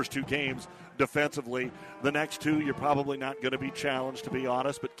 first 2 games defensively. The next 2, you're probably not going to be challenged, to be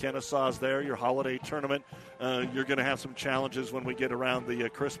honest, but Kennesaw's there, your holiday tournament. You're going to have some challenges when we get around the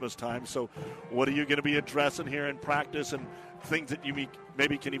Christmas time. So what are you going to be addressing here in practice and things that you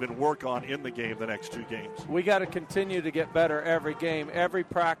maybe can even work on in the game the next 2 games? We got to continue to get better every game. Every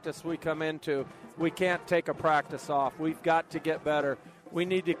practice we come into, we can't take a practice off. We've got to get better. We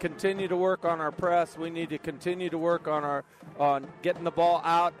need to continue to work on our press. We need to continue to work on getting the ball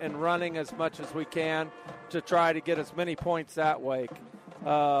out and running as much as we can to try to get as many points that way.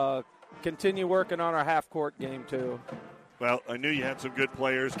 Continue working on our half-court game, too. Well, I knew you had some good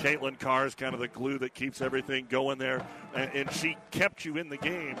players. Caitlin Carr is kind of the glue that keeps everything going there, and she kept you in the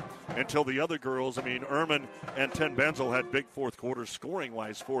game until the other girls. I mean, Ehrman and Ten Benzel had big fourth quarter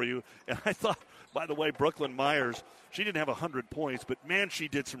scoring-wise for you. And I thought, by the way, Brooklyn Myers, she didn't have 100 points, but, man, she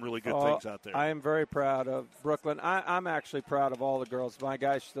did some really good things out there. I am very proud of Brooklyn. I'm actually proud of all the girls. My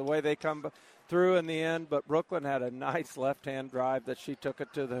gosh, the way they come through in the end, but Brooklyn had a nice left-hand drive that she took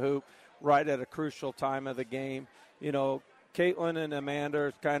it to the hoop right at a crucial time of the game. You know, Caitlin and Amanda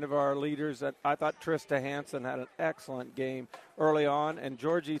are kind of our leaders. I thought Trista Hansen had an excellent game early on, and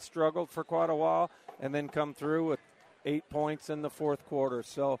Georgie struggled for quite a while and then come through with 8 points in the fourth quarter.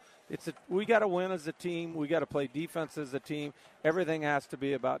 So we got to win as a team. We got to play defense as a team. Everything has to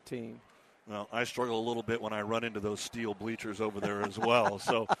be about team. Well, I struggle a little bit when I run into those steel bleachers over there as well.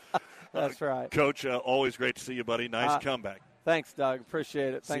 So that's right. Coach, always great to see you, buddy. Nice comeback. Thanks, Doug.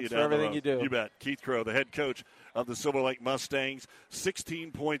 Appreciate it. Thanks for everything you do. You bet. Keith Crow, the head coach of the Silver Lake Mustangs. 16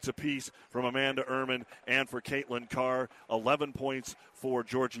 points apiece from Amanda Ehrman and for Caitlin Carr. 11 points for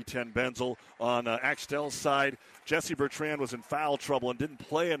Georgie Ten Benzel. On Axtell's side, Jessie Bertrand was in foul trouble and didn't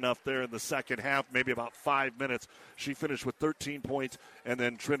play enough there in the second half, maybe about 5 minutes. She finished with 13 points, and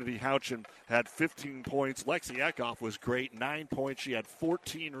then Trinity Houchin had 15 points. Lexi Eckhoff was great, 9 points. She had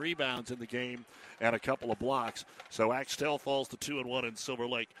 14 rebounds in the game and a couple of blocks. So Axtell falls to 2-1, and Silver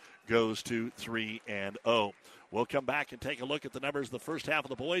Lake goes to 3-0. We'll come back and take a look at the numbers of the first half of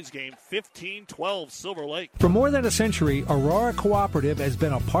the boys' game. 15-12 Silver Lake. For more than a century, Aurora Cooperative has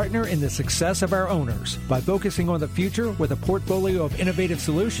been a partner in the success of our owners. By focusing on the future with a portfolio of innovative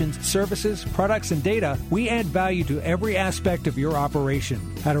solutions, services, products, and data, we add value to every aspect of your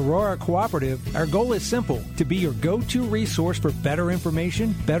operation. At Aurora Cooperative, our goal is simple: to be your go-to resource for better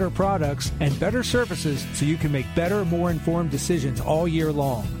information, better products, and better services so you can make better, more informed decisions all year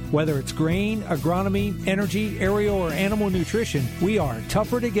long. Whether it's grain, agronomy, energy, aerial, or animal nutrition, we are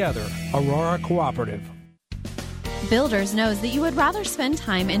tougher together. Aurora Cooperative. Builders knows that you would rather spend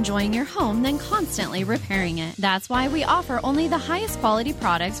time enjoying your home than constantly repairing it. That's why we offer only the highest quality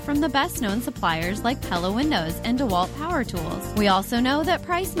products from the best-known suppliers like Pella Windows and DeWalt Power Tools. We also know that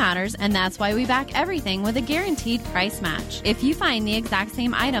price matters, and that's why we back everything with a guaranteed price match. If you find the exact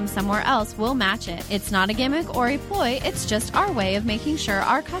same item somewhere else, we'll match it. It's not a gimmick or a ploy, it's just our way of making sure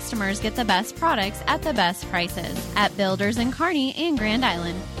our customers get the best products at the best prices. At Builders in Kearney and Grand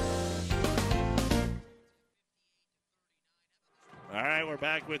Island. All right, we're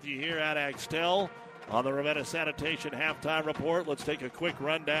back with you here at Axtell on the Ravenna Sanitation Halftime Report. Let's take a quick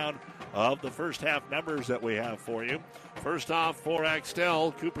rundown of the first half numbers that we have for you. First off, for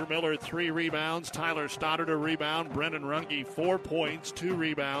Axtell, Cooper Miller, 3 rebounds. Tyler Stoddard, a rebound. Brennan Runge, 4 points, 2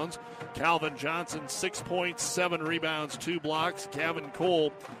 rebounds. Calvin Johnson, 6 points, 7 rebounds, 2 blocks. Gavin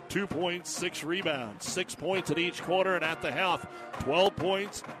Cole, 2 points, 6 rebounds. 6 points at each quarter, and at the half, 12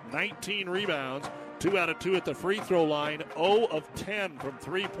 points, 19 rebounds. 2 out of 2 at the free throw line, 0 of 10 from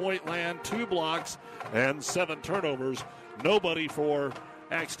three-point land, 2 blocks, and 7 turnovers. Nobody for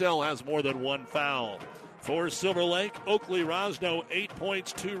Axtell has more than 1 foul. For Silver Lake, Oakley Rosno, 8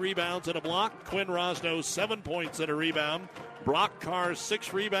 points, 2 rebounds, and a block. Quinn Rosno, 7 points and a rebound. Brock Carr,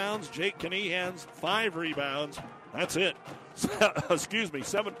 6 rebounds. Jake Kneehans, 5 rebounds. That's it.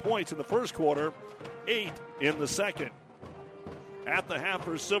 7 points in the first quarter, 8 in the second. At the half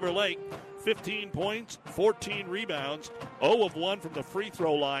for Silver Lake, 15 points, 14 rebounds, 0 of 1 from the free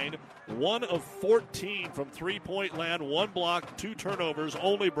throw line, 1 of 14 from three-point land, 1 block, 2 turnovers.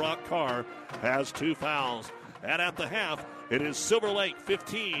 Only Brock Carr has 2 fouls. And at the half, it is Silver Lake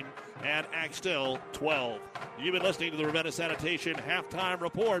 15 and Axtell 12. You've been listening to the Ravenna Sanitation Halftime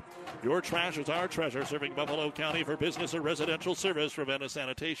Report. Your trash is our treasure, serving Buffalo County for business or residential service. Ravenna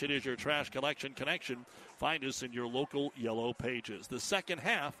Sanitation is your trash collection connection. Find us in your local yellow pages. The second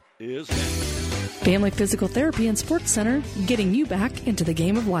half is Family Physical Therapy and Sports Center, getting you back into the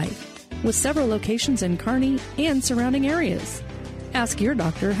game of life, with several locations in Kearney and surrounding areas. Ask your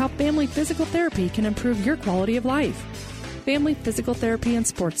doctor how Family Physical Therapy can improve your quality of life. Family Physical Therapy and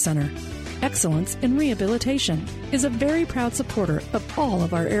Sports Center, excellence in rehabilitation, is a very proud supporter of all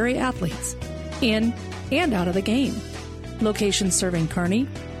of our area athletes, in and out of the game. Locations serving Kearney,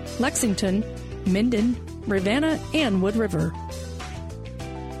 Lexington, Minden, Ravenna, and Wood River.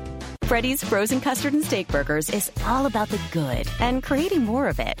 Freddy's Frozen Custard and Steak Burgers is all about the good and creating more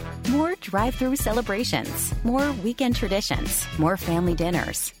of it. More drive-through celebrations, more weekend traditions, more family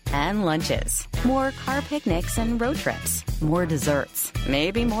dinners and lunches, more car picnics and road trips, more desserts,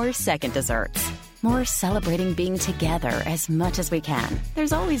 maybe more second desserts, more celebrating being together as much as we can.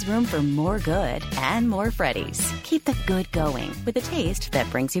 There's always room for more good and more Freddy's. Keep the good going with a taste that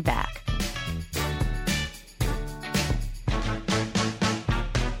brings you back.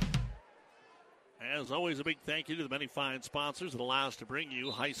 As always, a big thank you to the many fine sponsors that allow us to bring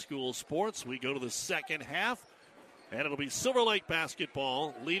you high school sports. We go to the second half, and it'll be Silver Lake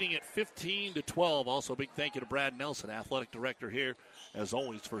basketball leading at 15-12. Also, a big thank you to Brad Nelson, athletic director here, as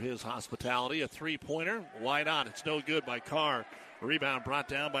always, for his hospitality. A three-pointer, why not? It's no good by Carr. Rebound brought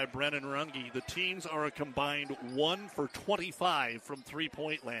down by Brennan Runge. The teams are a combined 1 for 25 from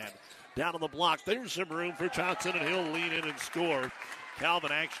three-point land. Down on the block, there's some room for Johnson, and he'll lean in and score.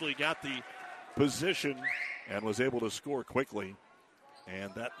 Calvin actually got the position and was able to score quickly,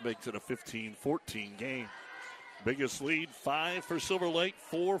 and that makes it a 15-14 game. Biggest lead, 5 for Silver Lake,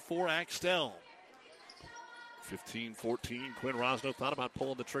 4 for Axtell. 15-14. Quinn Rosno thought about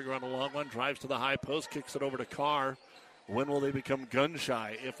pulling the trigger on the long one, drives to the high post, kicks it over to Carr. When will they become gun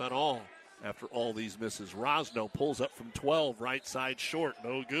shy, if at all, after all these misses? Rosno pulls up from 12, right side short,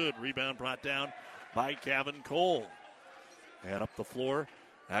 no good. Rebound brought down by Gavin Cole. And up the floor,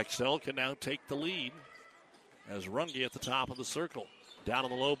 Axtell can now take the lead as Runge at the top of the circle. Down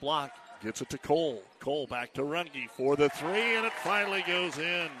on the low block, gets it to Cole. Cole back to Runge for the three, and it finally goes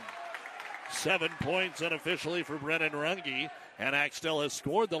in. 7 points unofficially for Brennan Runge, and Axtell has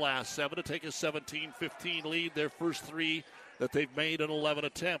scored the last 7 to take a 17-15 lead. Their first 3 that they've made in 11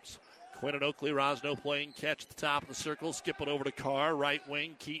 attempts. Quinn and Oakley Rosno playing catch at the top of the circle. Skip it over to Carr, right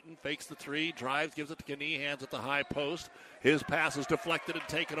wing. Keaton fakes the 3, drives, gives it to Kneehans at the high post. His pass is deflected and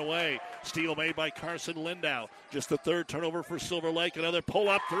taken away. Steal made by Carson Lindau. Just the 3rd turnover for Silver Lake. Another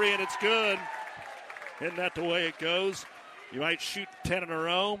pull-up 3, and it's good. Isn't that the way it goes? You might shoot 10 in a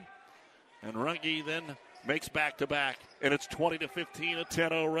row. And Runge then makes back-to-back. And it's 20-15, a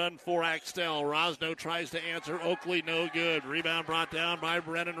 10-0 run for Axtell. Rosno tries to answer. Oakley, no good. Rebound brought down by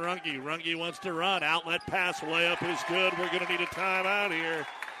Brennan Runge. Runge wants to run. Outlet pass, layup is good. We're going to need a timeout here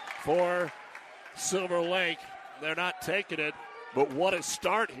for Silver Lake. They're not taking it. But what a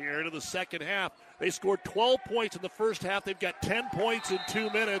start here into the second half. They scored 12 points in the first half. They've got 10 points in 2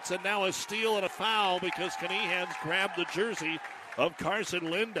 minutes, and now a steal and a foul because Kanahan's grabbed the jersey of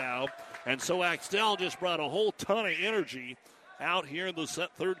Carson Lindau. And so Axtell just brought a whole ton of energy out here in the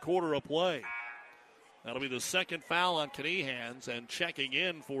third quarter of play. That'll be the second foul on Kanahan's, and checking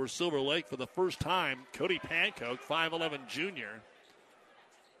in for Silver Lake for the first time, Cody Pancoke, 5'11 junior.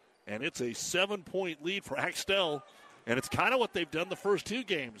 And it's a 7-point lead for Axtell. And it's kind of what they've done the first two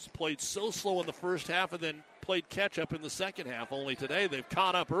games. Played so slow in the first half and then played catch-up in the second half. Only today they've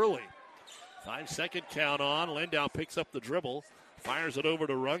caught up early. 5-second count on. Lindau picks up the dribble. Fires it over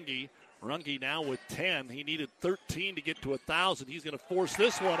to Runge. Runge now with 10. He needed 13 to get to 1,000. He's going to force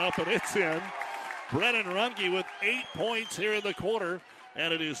this one up, and it's in. Brennan Runge with 8 points here in the quarter.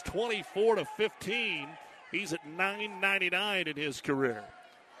 And it is 24-15. He's at .999 in his career.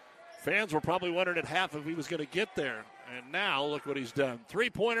 Fans were probably wondering at half if he was going to get there. And now, look what he's done.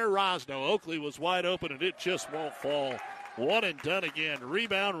 Three-pointer, Rosno. Oakley was wide open, and it just won't fall. One and done again.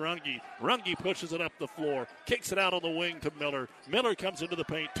 Rebound, Runge. Runge pushes it up the floor. Kicks it out on the wing to Miller. Miller comes into the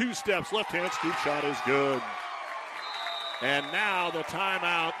paint. 2 steps. Left-hand scoop shot is good. And now the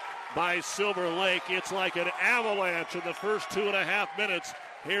timeout by Silver Lake. It's like an avalanche in the first 2.5 minutes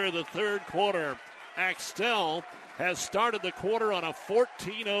here in the third quarter. Axtell has started the quarter on a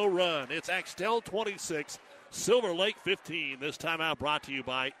 14-0 run. It's Axtell 26, Silver Lake 15. This timeout brought to you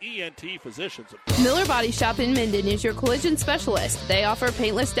by ENT Physicians. Miller Body Shop in Minden is your collision specialist. They offer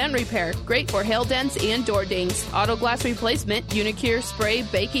paintless dent repair, great for hail dents and door dings, auto glass replacement, Unicure spray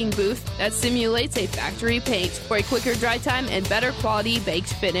baking booth that simulates a factory paint for a quicker dry time and better quality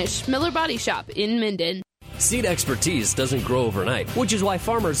baked finish. Miller Body Shop in Minden. Seed expertise doesn't grow overnight, which is why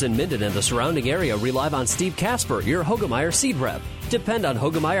farmers in Minden and the surrounding area rely on Steve Casper, your Hogemeyer seed rep. Depend on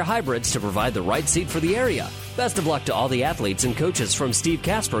Hogemeyer hybrids to provide the right seed for the area. Best of luck to all the athletes and coaches from Steve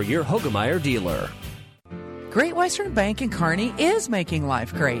Casper, your Hogemeyer dealer. Great Western Bank in Kearney is making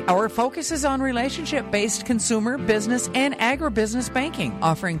life great. Our focus is on relationship-based consumer, business, and agribusiness banking,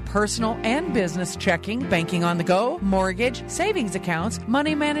 offering personal and business checking, banking on the go, mortgage, savings accounts,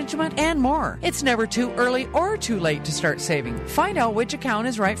 money management, and more. It's never too early or too late to start saving. Find out which account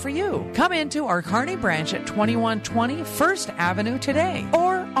is right for you. Come into our Kearney branch at 2120 First Avenue today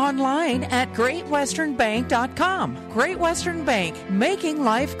or online at greatwesternbank.com. Great Western Bank, making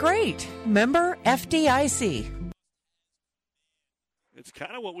life great. Member FDIC. It's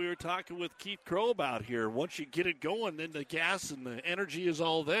kind of what we were talking with Keith Crow about here. Once you get it going, then the gas and the energy is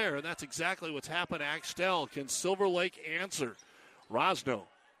all there, and that's exactly what's happened to Axtell. Can Silver Lake answer? Rosno,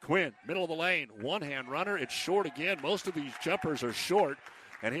 Quinn, middle of the lane, one-hand runner. It's short again. Most of these jumpers are short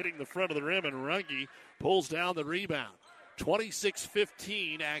and hitting the front of the rim, and Runge pulls down the rebound.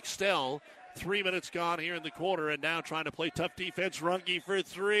 26-15, Axtell. 3 minutes gone here in the quarter, and now trying to play tough defense. Runge for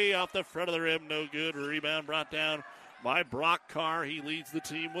three off the front of the rim. No good. Rebound brought down by Brock Carr. He leads the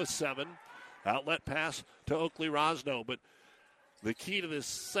team with 7. Outlet pass to Oakley Rosno. But the key to this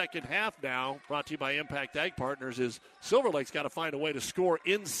second half now, brought to you by Impact Ag Partners, is Silver Lake's got to find a way to score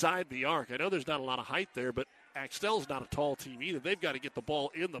inside the arc. I know there's not a lot of height there, but Axtell's not a tall team either. They've got to get the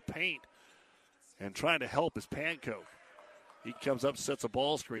ball in the paint. And trying to help is Pancoke. He comes up, sets a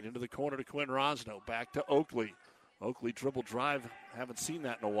ball screen into the corner to Quinn Rosno. Back to Oakley. Oakley dribble drive. Haven't seen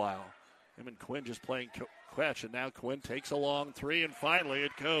that in a while. Him and Quinn just playing catch, and now Quinn takes a long three, and finally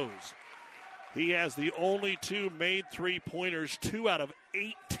it goes. He has the only 2 made three-pointers, 2 out of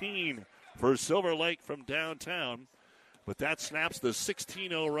 18 for Silver Lake from downtown. But that snaps the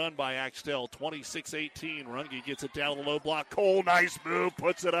 16-0 run by Axtell, 26-18. Runge gets it down the low block. Cole, nice move,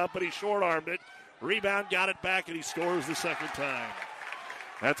 puts it up, but he short-armed it. Rebound, got it back, and he scores the second time.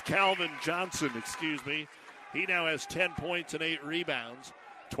 That's Calvin Johnson, He now has 10 points and 8 rebounds.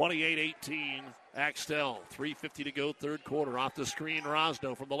 28-18, Axtell. 3:50 to go, third quarter. Off the screen,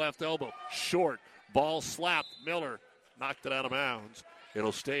 Rosno from the left elbow. Short, ball slapped. Miller knocked it out of bounds.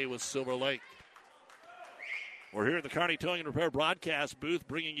 It'll stay with Silver Lake. We're here at the Kearney Towing and Repair broadcast booth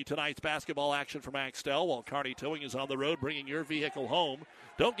bringing you tonight's basketball action from Axtell while Kearney Towing is on the road bringing your vehicle home.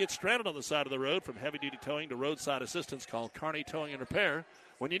 Don't get stranded on the side of the road. From heavy-duty towing to roadside assistance, call Kearney Towing and Repair.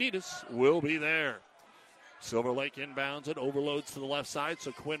 When you need us, we'll be there. Silver Lake inbounds it, overloads to the left side,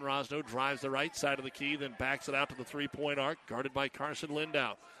 so Quinn Rosno drives the right side of the key, then backs it out to the three-point arc, guarded by Carson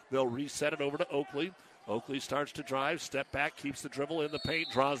Lindau. They'll reset it over to Oakley. Oakley starts to drive, step back, keeps the dribble in the paint,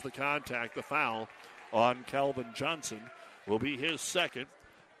 draws the contact. The foul on Calvin Johnson will be his second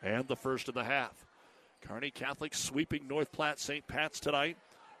and the first of the half. Kearney Catholic sweeping North Platte St. Pat's tonight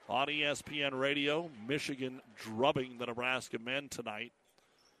on ESPN Radio. Michigan drubbing the Nebraska men tonight,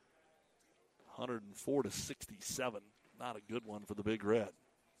 104-67. Not a good one for the Big Red.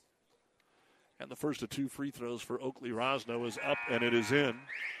 And the first of two free throws for Oakley Rosno is up, and it is in.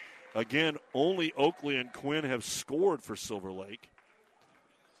 Again, only Oakley and Quinn have scored for Silver Lake.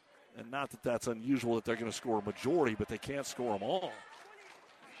 And not that that's unusual that they're going to score a majority, but they can't score them all.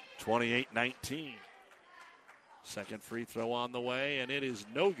 28-19. Second free throw on the way, and it is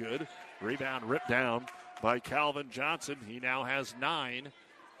no good. Rebound ripped down by Calvin Johnson. He now has 9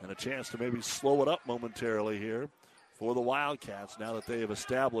 and a chance to maybe slow it up momentarily here for the Wildcats now that they have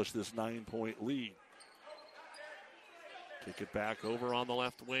established this 9-point lead. Kick it back over on the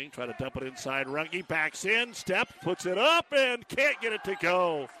left wing. Try to dump it inside. Runge backs in, steps, puts it up, and can't get it to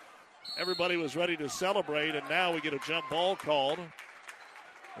go. Everybody was ready to celebrate, and now we get a jump ball called.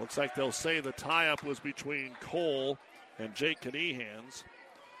 Looks like they'll say the tie-up was between Cole and Jake Knehans.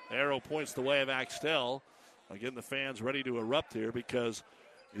 Arrow points the way of Axtell. Again, the fans ready to erupt here because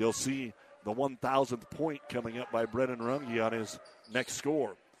you'll see the 1,000th point coming up by Brennan Runge on his next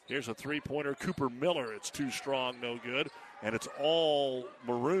score. Here's a three-pointer. Cooper Miller. It's too strong, no good. And it's all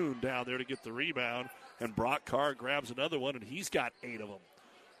Maroon down there to get the rebound. And Brock Carr grabs another one, and he's got 8 of them.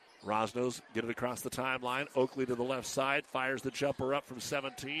 Rosno's get it across the timeline. Oakley to the left side. Fires the jumper up from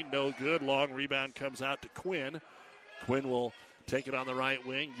 17. No good. Long rebound comes out to Quinn. Quinn will take it on the right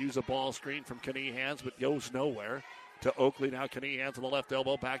wing. Use a ball screen from Knehans, but goes nowhere. To Oakley now. Knehans on the left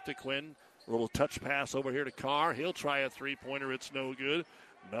elbow. Back to Quinn. A little touch pass over here to Carr. He'll try a three-pointer. It's no good.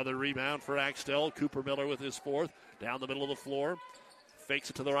 Another rebound for Axtell. Cooper Miller with his 4th. Down the middle of the floor. Fakes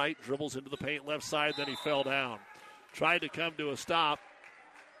it to the right. Dribbles into the paint left side. Then he fell down. Tried to come to a stop.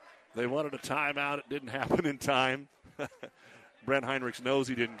 They wanted a timeout. It didn't happen in time. Brent Heinrichs knows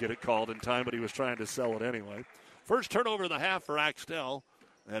he didn't get it called in time, but he was trying to sell it anyway. First turnover of the half for Axtell.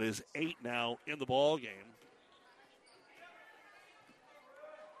 That is 8 now in the ball game.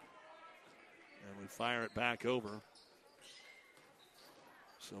 And we fire it back over.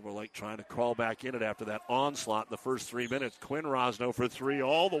 Silver Lake trying to crawl back in it after that onslaught in the first 3 minutes. Quinn Rosno for 3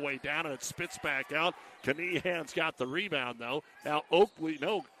 all the way down, and it spits back out. Knehans got the rebound, though. Now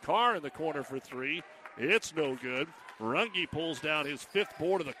Carr in the corner for 3. It's no good. Runge pulls down his 5th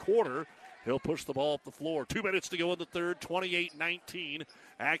board of the quarter. He'll push the ball up the floor. 2 minutes to go in the third, 28-19.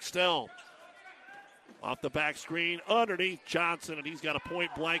 Axtell off the back screen, underneath Johnson, and he's got a point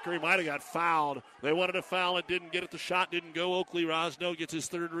blanker. He might have got fouled. They wanted to foul it, didn't get it. The shot didn't go. Oakley Rosno gets his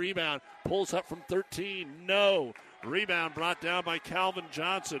 3rd rebound. Pulls up from 13. No. Rebound brought down by Calvin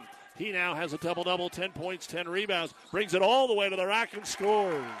Johnson. He now has a double-double, 10 points, 10 rebounds. Brings it all the way to the rack and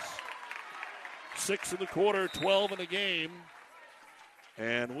scores. 6 in the quarter, 12 in the game.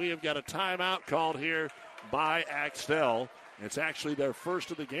 And we have got a timeout called here by Axtell. It's actually their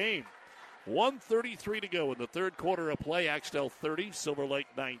first of the game. 1:33 to go in the third quarter of play. Axtell 30, Silver Lake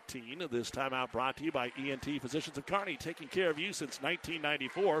 19. This timeout brought to you by ENT Physicians of Kearney, taking care of you since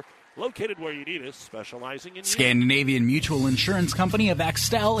 1994. Located where you need us, specializing in Scandinavian Mutual Insurance Company of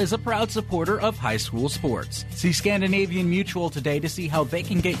Axtell is a proud supporter of high school sports. See Scandinavian Mutual today to see how they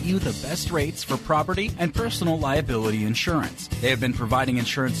can get you the best rates for property and personal liability insurance. They have been providing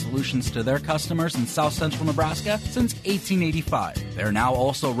insurance solutions to their customers in South Central Nebraska since 1885. They're now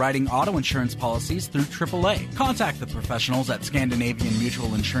also writing auto insurance policies through AAA. Contact the professionals at Scandinavian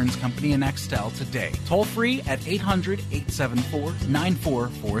Mutual Insurance Company in Axtell today. Toll free at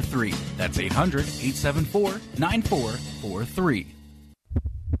 800-874-9443. That's 800-874-9443.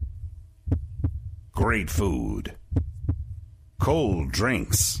 Great food, cold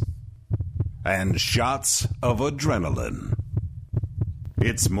drinks, and shots of adrenaline.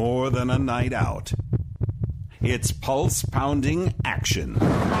 It's more than a night out. It's pulse-pounding action.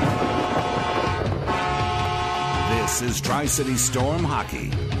 This is Tri-City Storm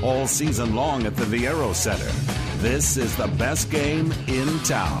Hockey, all season long at the Viero Center. This is the best game in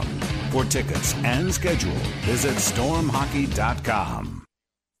town. For tickets and schedule, visit stormhockey.com.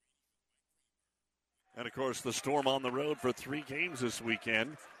 And, of course, the Storm on the road for 3 games this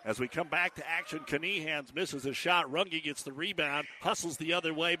weekend. As we come back to action, Knehans misses a shot. Runge gets the rebound, hustles the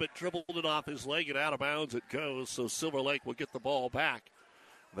other way, but dribbled it off his leg and out of bounds it goes. So Silver Lake will get the ball back.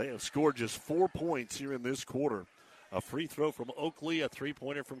 They have scored just 4 points here in this quarter. A free throw from Oakley, a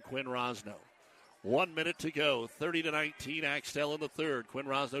three-pointer from Quinn Rosno. 1 minute to go, 30-19, Axtell in the third. Quinn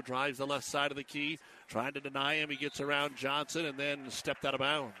Rosno drives the left side of the key, trying to deny him. He gets around Johnson and then stepped out of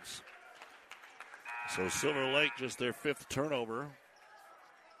bounds. So Silver Lake, just their 5th turnover.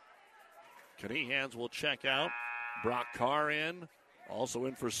 Knehans will check out. Brock Carr in. Also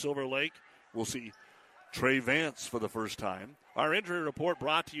in for Silver Lake. We'll see Trey Vance for the first time. Our injury report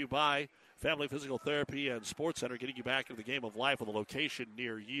brought to you by Family Physical Therapy and Sports Center, getting you back into the game of life with a location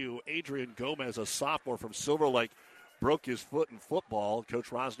near you. Adrian Gomez, a sophomore from Silver Lake, broke his foot in football. Coach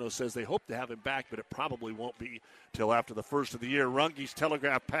Rosno says they hope to have him back, but it probably won't be till after the first of the year. Runge's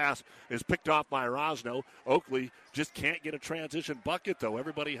telegraph pass is picked off by Rosno. Oakley just can't get a transition bucket, though.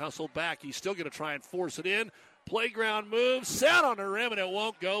 Everybody hustled back. He's still going to try and force it in. Playground move, set on the rim, and it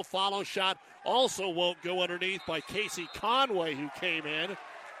won't go. Follow shot also won't go underneath by Casey Conway, who came in.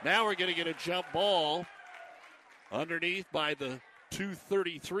 Now we're going to get a jump ball underneath by the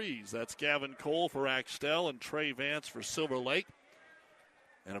 233s. That's Gavin Cole for Axtell and Trey Vance for Silver Lake.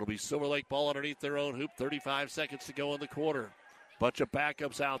 And it'll be Silver Lake ball underneath their own hoop. 35 seconds to go in the quarter. Bunch of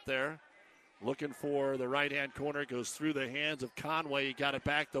backups out there. Looking for the right-hand corner. Goes through the hands of Conway. He got it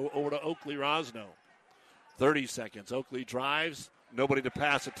back over to Oakley Rosno. 30 seconds. Oakley drives. Nobody to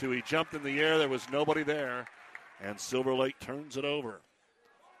pass it to. He jumped in the air. There was nobody there. And Silver Lake turns it over.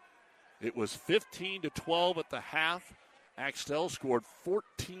 It was 15-12 at the half. Axtell scored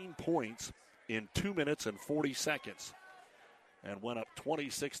 14 points in 2 minutes and 40 seconds. And went up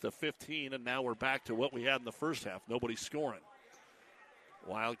 26-15. And now we're back to what we had in the first half. Nobody scoring.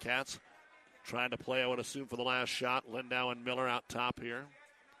 Wildcats trying to play, I would assume, for the last shot. Lindau and Miller out top here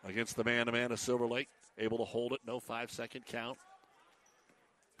against the man-to-man of Silver Lake. Able to hold it, no 5-second count.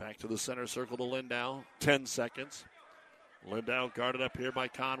 Back to the center circle to Lindau, 10 seconds. Lindau guarded up here by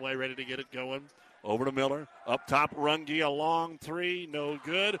Conway, ready to get it going. Over to Miller, up top Runge, a long three, no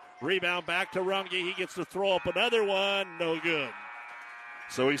good. Rebound back to Runge, he gets to throw up another one, no good.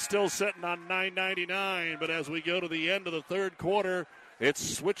 So he's still sitting on 9.99, but as we go to the end of the third quarter,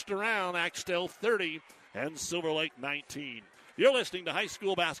 it's switched around, Axtell 30 and Silver Lake 19. You're listening to high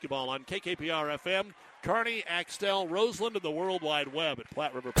school basketball on KKPR-FM, Kearney, Axtell, Roseland, and the World Wide Web at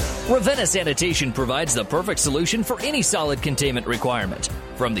Platte River. Ravenna Sanitation provides the perfect solution for any solid containment requirement.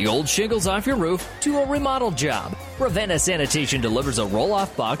 From the old shingles off your roof to a remodel job, Ravenna Sanitation delivers a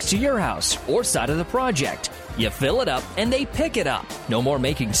roll-off box to your house or side of the project. You fill it up and they pick it up. No more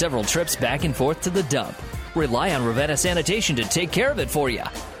making several trips back and forth to the dump. Rely on Ravenna Sanitation to take care of it for you.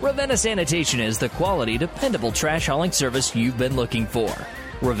 Ravenna Sanitation is the quality, dependable trash hauling service you've been looking for.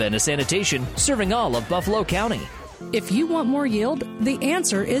 Ravenna Sanitation, serving all of Buffalo County. If you want more yield, the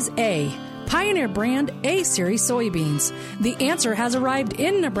answer is A. Pioneer brand A-Series soybeans. The answer has arrived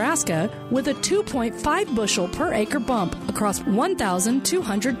in Nebraska with a 2.5 bushel per acre bump across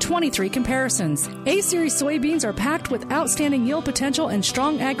 1,223 comparisons. A-Series soybeans are packed with outstanding yield potential and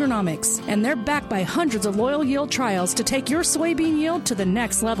strong agronomics, and they're backed by hundreds of loyal yield trials to take your soybean yield to the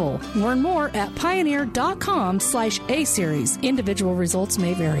next level. Learn more at pioneer.com/A-Series. Individual results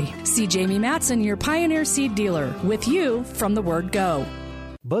may vary. See Jamie Matson, your Pioneer seed dealer, with you from the word go.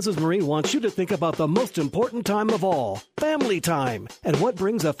 Buzz's Marine wants you to think about the most important time of all, family time. And what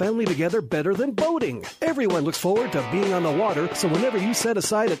brings a family together better than boating? Everyone looks forward to being on the water, so whenever you set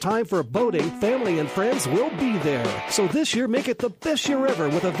aside a time for boating, family and friends will be there. So this year, make it the best year ever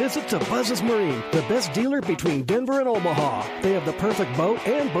with a visit to Buzz's Marine, the best dealer between Denver and Omaha. They have the perfect boat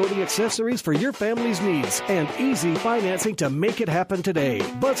and boating accessories for your family's needs and easy financing to make it happen today.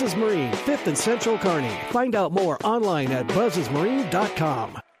 Buzz's Marine, 5th and Central Kearney. Find out more online at buzzesmarine.com.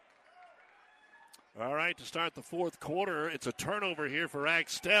 All right, to start the fourth quarter, it's a turnover here for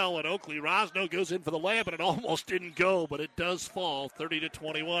Axtell, and Oakley Rosno goes in for the layup, and it almost didn't go, but it does fall,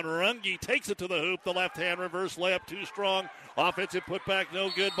 30-21. Runge takes it to the hoop, the left-hand reverse layup too strong. Offensive putback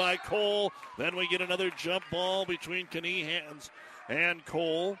no good by Cole. Then we get another jump ball between Knehans and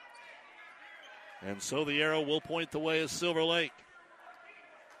Cole. And so the arrow will point the way of Silver Lake.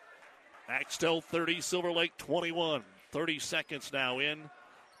 Axtell 30, Silver Lake 21. 30 seconds now in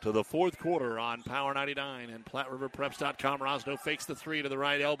to the fourth quarter on Power 99 and PlatteRiverPreps.com. Rosno fakes the three to the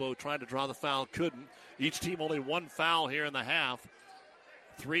right elbow, trying to draw the foul, couldn't. Each team only one foul here in the half.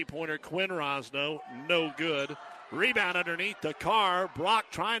 Three-pointer Quinn Rosno, no good. Rebound underneath the car. Brock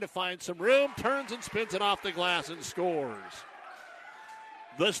trying to find some room, turns and spins it off the glass and scores.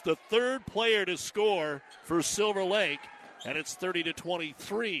 This the third player to score for Silver Lake, and it's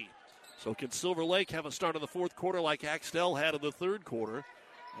 30-23. So can Silver Lake have a start of the fourth quarter like Axtell had in the third quarter?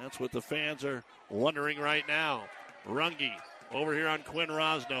 That's what the fans are wondering right now. Runge over here on Quinn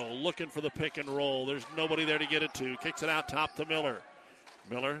Rosno, looking for the pick and roll. There's nobody there to get it to. Kicks it out top to Miller.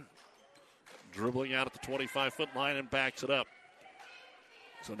 Miller dribbling out at the 25-foot line and backs it up.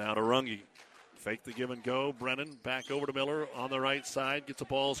 So now to Runge. Fake the give and go. Brennan back over to Miller on the right side. Gets a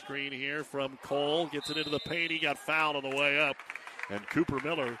ball screen here from Cole. Gets it into the paint. He got fouled on the way up. And Cooper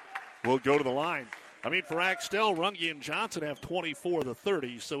Miller will go to the line. I mean, for Axtell, Runge and Johnson have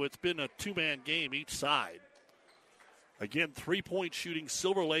 24-30, so it's been a two-man game each side. Again, three-point shooting.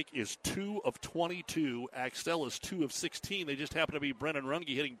 Silver Lake is 2 of 22. Axtell is 2 of 16. They just happen to be Brennan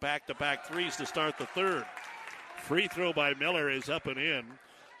Runge hitting back-to-back threes to start the third. Free throw by Miller is up and in.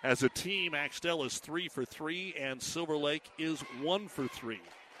 As a team, Axtell is 3 for 3, and Silver Lake is 1 for 3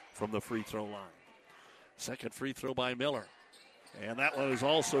 from the free throw line. Second free throw by Miller. And that one is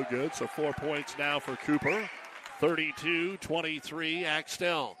also good, so 4 points now for Cooper. 32-23,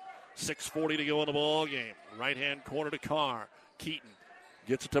 Axtell. 6:40 to go in the ball game. Right-hand corner to Carr. Keaton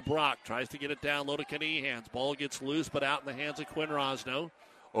gets it to Brock. Tries to get it down low to Kniehands. Ball gets loose, but out in the hands of Quinn Rosno.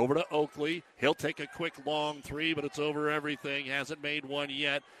 Over to Oakley. He'll take a quick long three, but it's over everything. Hasn't made one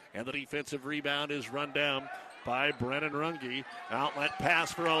yet. And the defensive rebound is run down by Brennan Runge. Outlet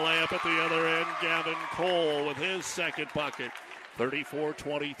pass for a layup at the other end. Gavin Cole with his second bucket.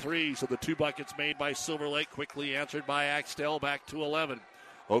 34-23. So the 2 buckets made by Silver Lake quickly answered by Axtell. Back to 11.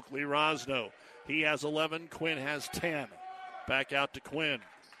 Oakley Rosno. He has 11. Quinn has 10. Back out to Quinn.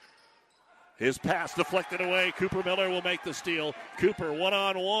 His pass deflected away. Cooper Miller will make the steal. Cooper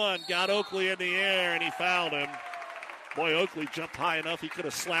one-on-one. Got Oakley in the air, and he fouled him. Boy, Oakley jumped high enough he could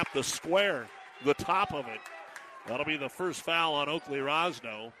have slapped the square, the top of it. That'll be the first foul on Oakley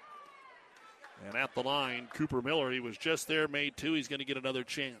Rosno. And at the line, Cooper Miller, he was just there, made 2. He's going to get another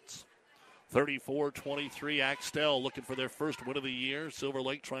chance. 34-23, Axtell looking for their first win of the year. Silver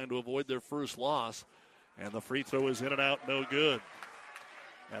Lake trying to avoid their first loss. And the free throw is in and out, no good.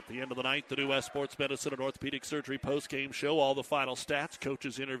 At the end of the night, the New West Sports Medicine and Orthopedic Surgery post-game show. All the final stats,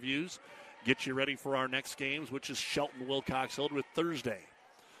 coaches' interviews. Get you ready for our next games, which is Shelton Wilcox Hildreth Thursday.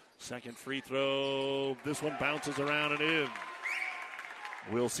 Second free throw. This one bounces around and in.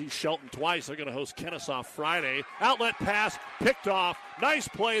 We'll see Shelton twice. They're going to host Kennesaw Friday. Outlet pass picked off. Nice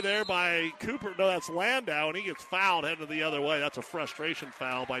play there by Cooper. No, that's Landau, and he gets fouled headed the other way. That's a frustration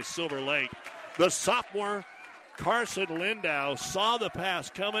foul by Silver Lake. The sophomore Carson Lindau saw the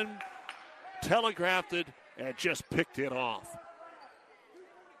pass coming, telegraphed it, and just picked it off.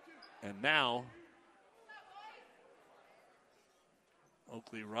 And now,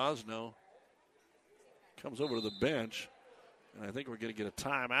 Oakley Rosno comes over to the bench, and I think we're going to get a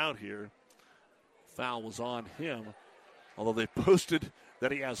timeout here. Foul was on him, although they posted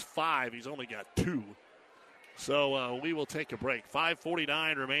that he has 5. He's only got 2. So we will take a break.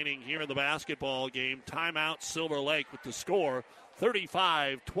 5:49 remaining here in the basketball game. Timeout, Silver Lake with the score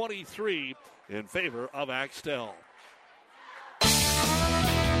 35-23 in favor of Axtell.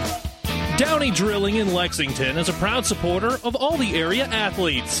 Downey Drilling in Lexington is a proud supporter of all the area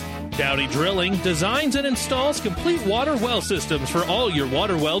athletes. Downey Drilling designs and installs complete water well systems for all your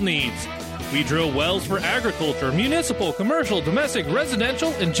water well needs. We drill wells for agriculture, municipal, commercial, domestic,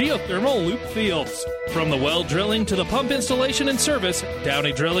 residential, and geothermal loop fields. From the well drilling to the pump installation and service,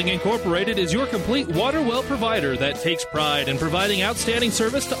 Downey Drilling Incorporated is your complete water well provider that takes pride in providing outstanding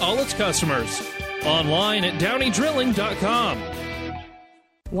service to all its customers. Online at downeydrilling.com.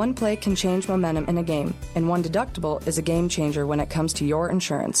 One play can change momentum in a game, and one deductible is a game changer when it comes to your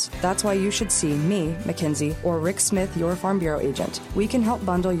insurance. That's why you should see me, Mackenzie, or Rick Smith, your Farm Bureau agent. We can help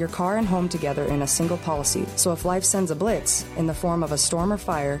bundle your car and home together in a single policy, so if life sends a blitz, in the form of a storm or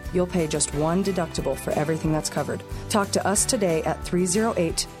fire, you'll pay just one deductible for everything that's covered. Talk to us today at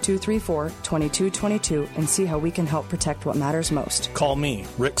 308-234-2222 and see how we can help protect what matters most. Call me,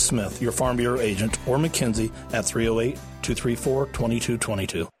 Rick Smith, your Farm Bureau agent, or Mackenzie at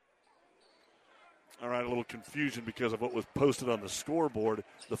 308-234-2222. All right, a little confusion because of what was posted on the scoreboard.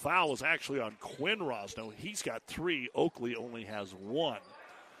 The foul was actually on Quinn Rosno. He's got 3. Oakley only has 1.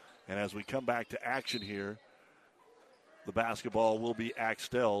 And as we come back to action here, the basketball will be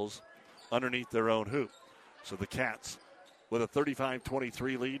Axtell's underneath their own hoop. So the Cats with a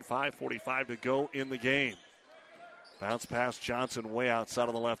 35-23 lead, 5:45 to go in the game. Bounce pass Johnson way outside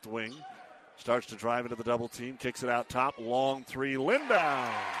of the left wing. Starts to drive into the double team, kicks it out top, long 3, Lindau.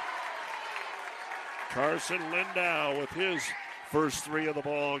 Carson Lindau with his first 3 of the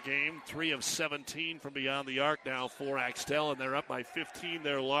ball game, 3 of 17 from beyond the arc now for Axtell, and they're up by 15,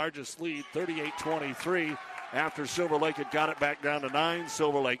 their largest lead, 38-23. After Silver Lake had got it back down to 9,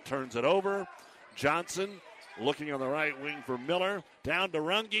 Silver Lake turns it over. Johnson looking on the right wing for Miller, down to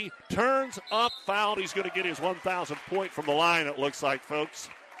Runge, turns up, fouled. He's going to get his 1,000th point from the line, it looks like, folks.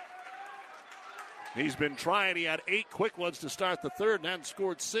 He's been trying. He had 8 quick ones to start the third and hadn't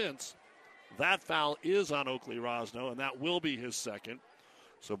scored since. That foul is on Oakley Rosno, and that will be his second.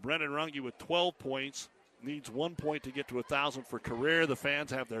 So Brennan Runge with 12 points, needs 1 point to get to 1,000 for career. The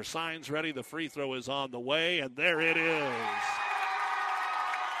fans have their signs ready. The free throw is on the way, and there it is.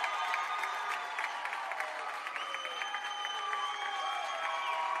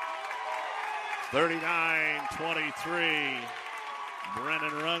 (39-23).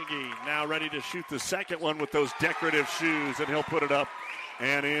 Brennan Runge now ready to shoot the second one with those decorative shoes, and he'll put it up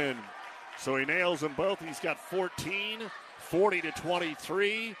and in. So he nails them both. He's got 14,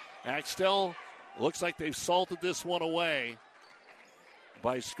 40-23. Axtell looks like they've salted this one away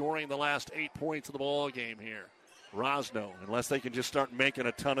by scoring the last 8 points of the ball game here. Rosno, unless they can just start making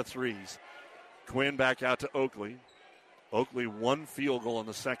a ton of threes. Quinn back out to Oakley. Oakley 1 field goal in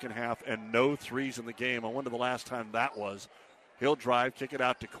the second half and no threes in the game. I wonder the last time that was. He'll drive, kick it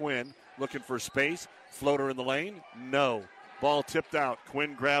out to Quinn. Looking for space. Floater in the lane. No. Ball tipped out.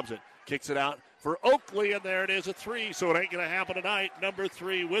 Quinn grabs it. Kicks it out for Oakley, and there it is, a 3. So it ain't going to happen tonight. Number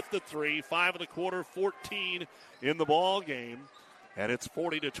 3 with the 3. 5 in the quarter, 14 in the ball game. And it's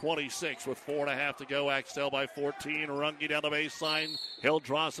 40-26 with 4.5 to go. Axtell by 14. Runge down the baseline. He'll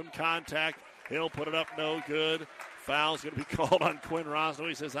draw some contact. He'll put it up, no good. Foul's going to be called on Quinn Rosno.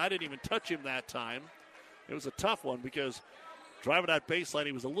 He says, I didn't even touch him that time. It was a tough one because driving that baseline,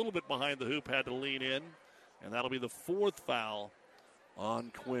 he was a little bit behind the hoop, had to lean in. And that'll be the 4th foul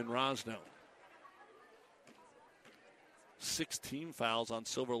on Quinn Rosno. 16 fouls on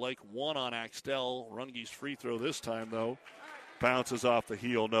Silver Lake, 1 on Axtell. Runge's free throw this time, though, bounces off the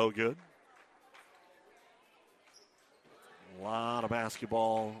heel, no good. A lot of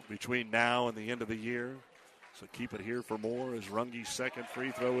basketball between now and the end of the year. So keep it here for more as Runge's second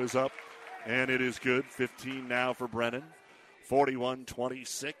free throw is up. And it is good. 15 now for Brennan.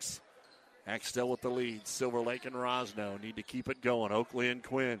 41-26. Axtell with the lead. Silver Lake and Rosno need to keep it going. Oakley and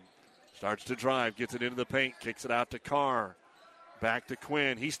Quinn. Starts to drive. Gets it into the paint. Kicks it out to Carr. Back to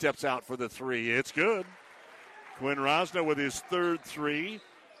Quinn. He steps out for the 3. It's good. Quinn Rosno with his 3rd 3.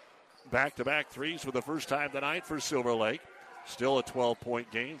 Back-to-back threes for the first time tonight for Silver Lake. Still a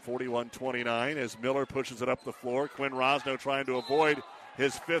 12-point game, 41-29 as Miller pushes it up the floor. Quinn Rosno trying to avoid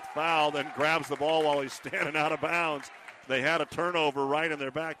his 5th foul, then grabs the ball while he's standing out of bounds. They had a turnover right in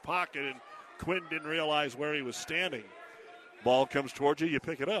their back pocket, and Quinn didn't realize where he was standing. Ball comes towards you, you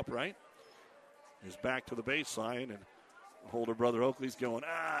pick it up, right? He's back to the baseline, and older brother Oakley's going,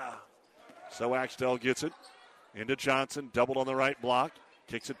 So Axtell gets it into Johnson, doubled on the right block.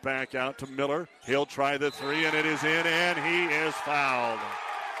 Kicks it back out to Miller. He'll try the 3, and it is in, and he is fouled.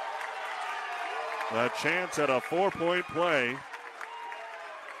 A chance at a 4-point play.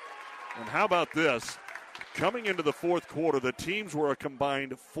 And how about this? Coming into the 4th quarter, the teams were a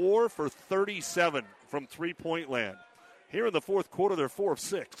combined 4 for 37 from three-point land. Here in the 4th quarter, they're 4 of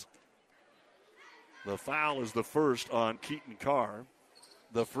 6. The foul is the first on Keaton Carr.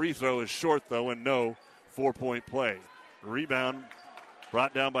 The free throw is short, though, and no 4-point play. Rebound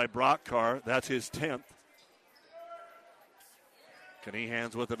brought down by Brock Carr. That's his 10th.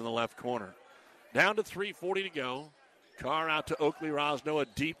 Kniehands with it in the left corner. Down to 3:40 to go. Carr out to Oakley Rosno. A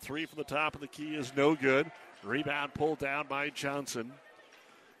deep 3 from the top of the key is no good. Rebound pulled down by Johnson.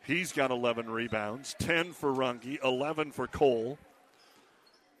 He's got 11 rebounds. 10 for Runge, 11 for Cole.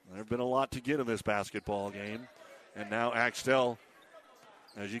 There have been a lot to get in this basketball game. And now Axtell,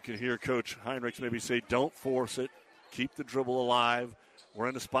 as you can hear Coach Heinrichs maybe say, don't force it. Keep the dribble alive. We're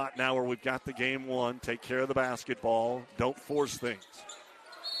in a spot now where we've got the game won. Take care of the basketball. Don't force things.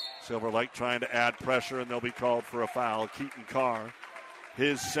 Silver Lake trying to add pressure, and they'll be called for a foul. Keaton Carr,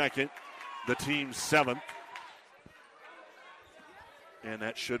 his 2nd, the team's 7th. And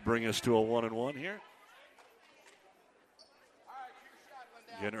that should bring us to a 1-and-1 here.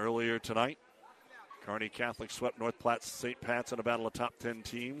 Again, earlier tonight, Kearney Catholic swept North Platte St. Pat's in a battle of top 10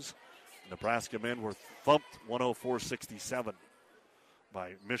 teams. Nebraska men were thumped 104-67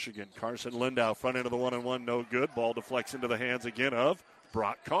 by Michigan. Carson Lindau, front end of the 1-and-1, no good. Ball deflects into the hands again of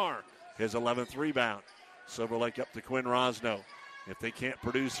Brock Carr, his 11th rebound. Silver Lake up to Quinn Rosno. If they can't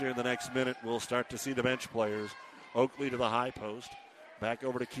produce here in the next minute, we'll start to see the bench players. Oakley to the high post. Back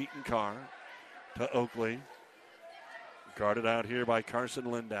over to Keaton Carr. To Oakley. Guarded out here by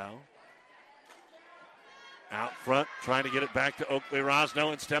Carson Lindau. Out front, trying to get it back to Oakley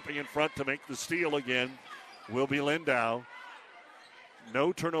Rosno, and stepping in front to make the steal again will be Lindau.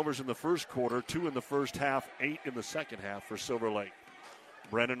 No turnovers in the first quarter, 2 in the first half, 8 in the second half for Silver Lake.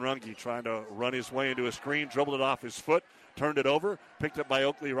 Brennan Runge trying to run his way into a screen, dribbled it off his foot, turned it over, picked up by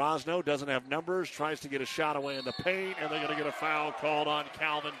Oakley Rosno, doesn't have numbers, tries to get a shot away in the paint, and they're going to get a foul called on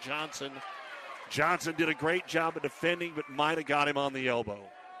Calvin Johnson. Johnson did a great job of defending, but might have got him on the elbow.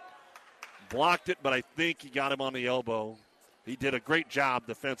 Blocked it, but I think he got him on the elbow. He did a great job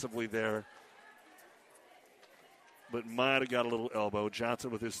defensively there, but might have got a little elbow.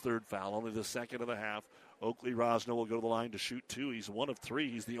 Johnson with his 3rd foul, only the 2nd of the half. Oakley Rosno will go to the line to shoot 2. He's 1 of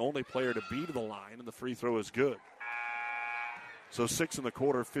 3. He's the only player to be to the line, and the free throw is good. So 6 in the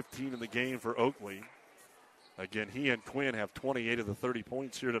quarter, 15 in the game for Oakley. Again, he and Quinn have 28 of the 30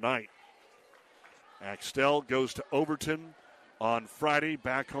 points here tonight. Axtell goes to Overton on Friday,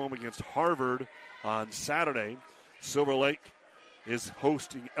 back home against Harvard on Saturday. Silver Lake is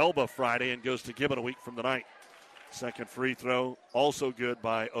hosting Elba Friday and goes to Gibbon a week from tonight. Second free throw, also good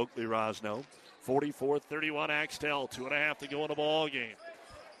by Oakley Rosno. 44-31 Axtell, 2.5 to go in the ball game.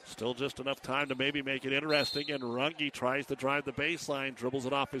 Still just enough time to maybe make it interesting, and Runge tries to drive the baseline, dribbles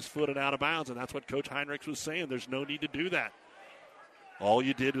it off his foot and out of bounds, and that's what Coach Heinrichs was saying. There's no need to do that. All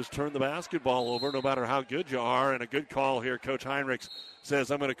you did was turn the basketball over, no matter how good you are, and a good call here. Coach Heinrichs says,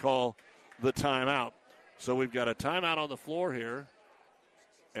 I'm going to call the timeout. So we've got a timeout on the floor here,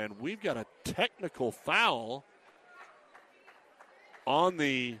 and we've got a technical foul on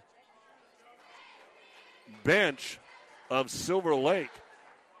the bench of Silver Lake.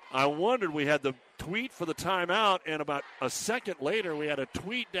 I wondered, we had the tweet for the timeout, and about a second later we had a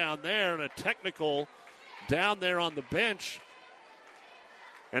tweet down there and a technical down there on the bench.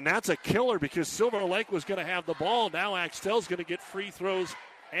 And that's a killer because Silver Lake was going to have the ball. Now Axtell's going to get free throws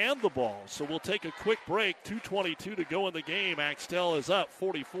and the ball. So we'll take a quick break. 2:22 to go in the game. Axtell is up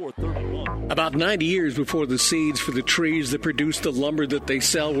 44-31. About 90 years before the seeds for the trees that produce the lumber that they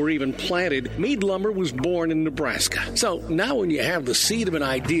sell were even planted, Mead Lumber was born in Nebraska. So now when you have the seed of an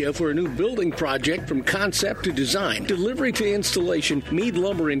idea for a new building project from concept to design, delivery to installation, Mead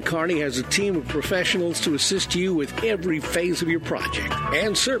Lumber in Kearney has a team of professionals to assist you with every phase of your project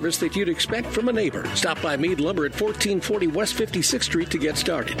and service that you'd expect from a neighbor. Stop by Mead Lumber at 1440 West 56th Street to get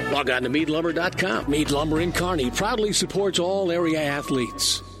started. Log on to meadlumber.com. Mead Lumber in Kearney proudly supports all area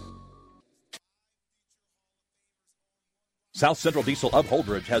athletes. South Central Diesel of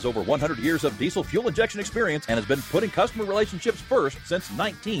Holdridge has over 100 years of diesel fuel injection experience and has been putting customer relationships first since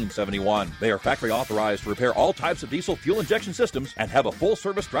 1971. They are factory authorized to repair all types of diesel fuel injection systems and have a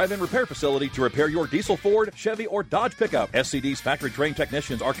full-service drive-in repair facility to repair your diesel Ford, Chevy, or Dodge pickup. SCD's factory-trained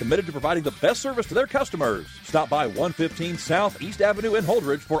technicians are committed to providing the best service to their customers. Stop by 115 South East Avenue in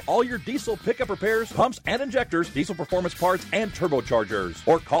Holdridge for all your diesel pickup repairs, pumps and injectors, diesel performance parts, and turbochargers.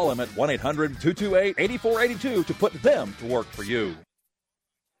 Or call them at 1-800-228-8482 to put them to work for you.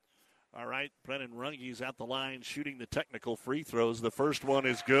 All right, Brennan Runge's at the line shooting the technical free throws. The first one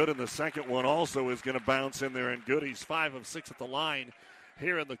is good, and the second one also is going to bounce in there and good. He's 5 of 6 at the line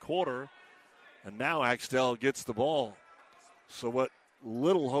here in the quarter, and now Axtell gets the ball. So what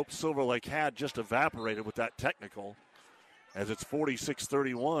little hope Silver Lake had just evaporated with that technical, as it's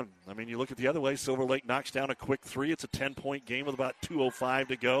 46-31. I mean, you look at the other way, Silver Lake knocks down a quick three. It's a 10-point game with about 2:05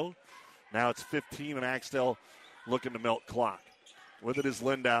 to go. Now it's 15, and Axtell looking to melt clock. With it is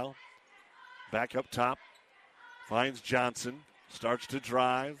Lindau. Back up top. Finds Johnson. Starts to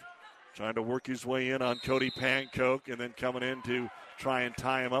drive. Trying to work his way in on Cody Pancoke. And then coming in to try and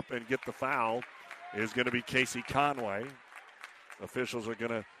tie him up and get the foul is going to be Casey Conway. Officials are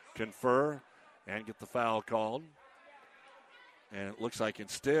going to confer and get the foul called. And it looks like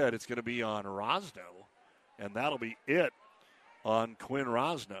instead it's going to be on Rosno. And that'll be it on Quinn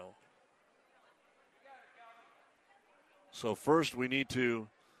Rosno. So first we need to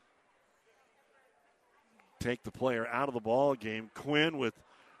take the player out of the ball game. Quinn with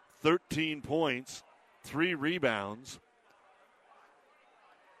 13 points, 3 rebounds.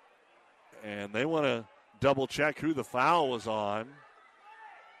 And they want to double check who the foul was on.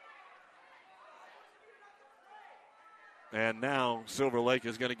 And now Silver Lake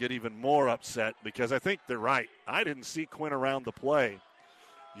is going to get even more upset because I think they're right. I didn't see Quinn around the play.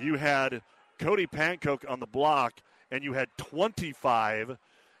 You had Cody Pancoke on the block, and you had 25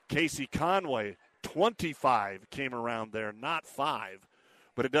 Casey Conway. 25 came around there, not 5.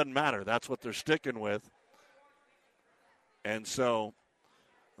 But it doesn't matter. That's what they're sticking with. And so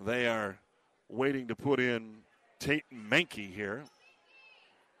they are waiting to put in Tate Menke here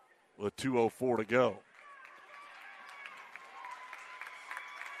with 2:04 to go.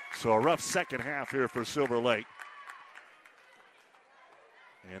 So a rough second half here for Silver Lake.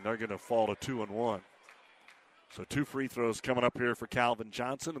 And they're going to fall to 2-1. So 2 free throws coming up here for Calvin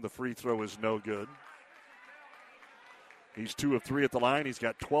Johnson, and the free throw is no good. He's 2 of 3 at the line. He's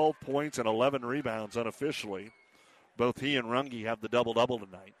got 12 points and 11 rebounds unofficially. Both he and Runge have the double-double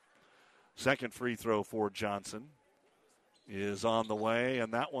tonight. Second free throw for Johnson is on the way,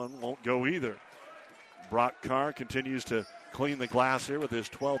 and that one won't go either. Brock Carr continues to clean the glass here with his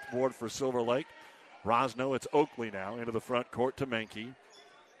 12th board for Silver Lake. Rosno, it's Oakley now into the front court to Menke.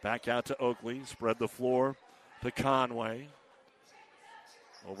 Back out to Oakley, spread the floor to Conway.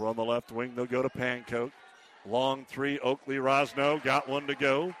 Over on the left wing, they'll go to Pancoke. Long three, Oakley Rosno got one to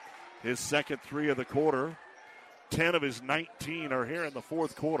go. His second 3 of the quarter. 10 of his 19 are here in the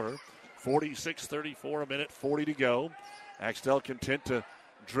fourth quarter. 46-34, a minute 40 to go. Axtell content to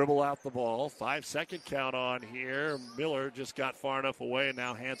dribble out the ball. 5-second count on here. Miller just got far enough away and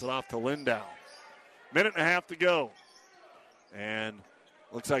now hands it off to Lindow. Minute and a half to go. And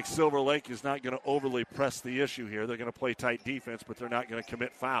looks like Silver Lake is not going to overly press the issue here. They're going to play tight defense, but they're not going to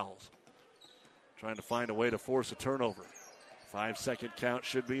commit fouls. Trying to find a way to force a turnover. 5-second count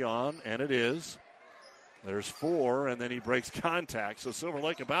should be on, and it is. There's 4, and then he breaks contact. So Silver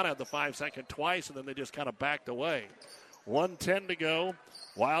Lake about had the 5-second twice, and then they just kind of backed away. 1:10 to go.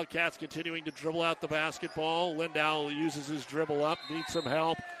 Wildcats continuing to dribble out the basketball. Lindow uses his dribble up, needs some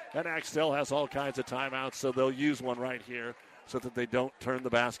help, and Axtell has all kinds of timeouts, so they'll use one right here so that they don't turn the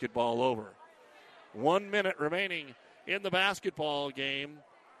basketball over. 1 minute remaining in the basketball game,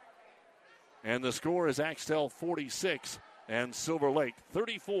 and the score is Axtell 46 and Silver Lake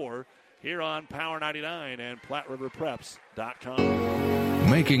 34 here on Power 99 and PlatteRiverPreps.com.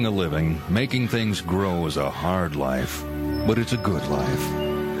 Making a living, making things grow is a hard life, but it's a good life.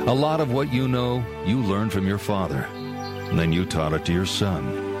 A lot of what you know, you learned from your father, and then you taught it to your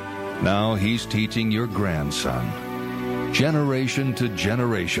son. Now he's teaching your grandson. Generation to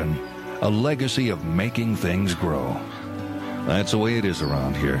generation, a legacy of making things grow. That's the way it is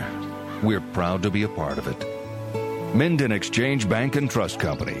around here. We're proud to be a part of it. Minden Exchange Bank and Trust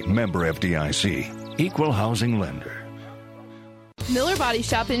Company, member FDIC, equal housing lender. Miller Body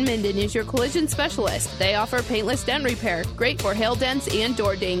Shop in Minden is your collision specialist. They offer paintless dent repair, great for hail dents and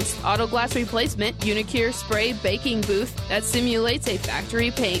door dings, auto glass replacement, Unicure spray baking booth that simulates a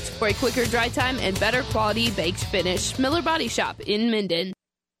factory paint for a quicker dry time and better quality baked finish. Miller Body Shop in Minden.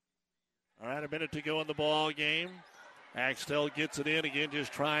 All right, a minute to go in the ball game. Axtell gets it in again,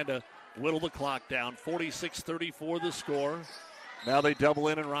 just trying to whittle the clock down. 46-34 the score. Now they double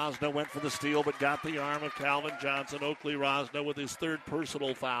in, and Rosno went for the steal, but got the arm of Calvin Johnson. Oakley Rosno with his 3rd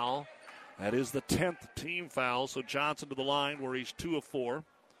personal foul. That is the 10th team foul, so Johnson to the line where he's 2 of 4.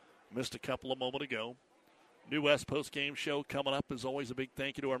 Missed a couple a moment ago. New West postgame show coming up. As always, a big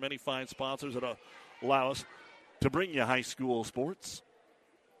thank you to our many fine sponsors that allow us to bring you high school sports.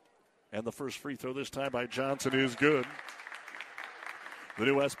 And the first free throw this time by Johnson is good. The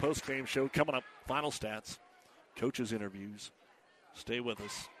New West postgame show coming up. Final stats, coaches' interviews. Stay with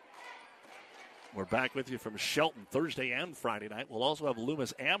us. We're back with you from Shelton Thursday and Friday night. We'll also have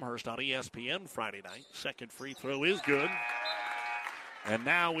Loomis Amherst on ESPN Friday night. Second free throw is good. And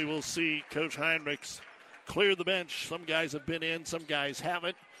now we will see Coach Heinrichs clear the bench. Some guys have been in, some guys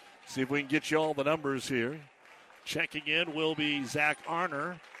haven't. See if we can get you all the numbers here. Checking in will be Zach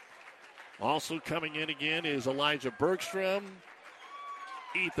Arner. Also coming in again is Elijah Bergstrom,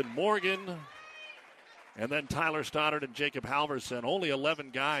 Ethan Morgan, and then Tyler Stoddard and Jacob Halverson. Only 11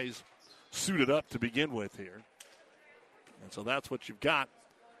 guys suited up to begin with here. And so that's what you've got.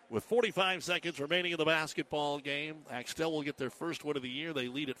 With 45 seconds remaining in the basketball game, Axtell will get their first win of the year. They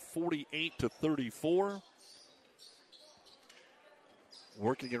lead at 48-34.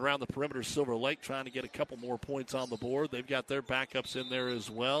 Working around the perimeter, Silver Lake trying to get a couple more points on the board. They've got their backups in there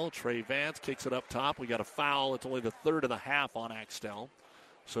as well. Trey Vance kicks it up top. We got a foul. It's only the 3rd of the half on Axtell,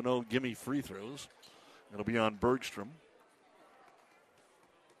 so no gimme free throws. It'll be on Bergstrom.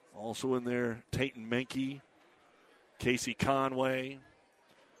 Also in there, Tayton Menke, Casey Conway,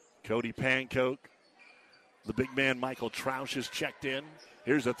 Cody Pancoke. The big man, Michael Troush, is checked in.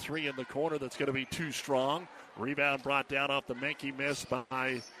 Here's a 3 in the corner that's going to be too strong. Rebound brought down off the Menke miss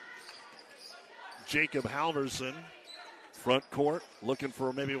by Jacob Halverson. Front court, looking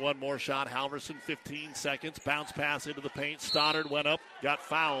for maybe one more shot. Halverson, 15 seconds. Bounce pass into the paint. Stoddard went up, got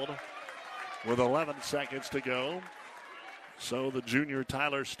fouled with 11 seconds to go. So the junior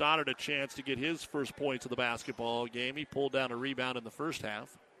Tyler Stoddard a chance to get his first points of the basketball game. He pulled down a rebound in the first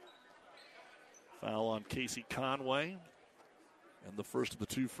half. Foul on Casey Conway. And the first of the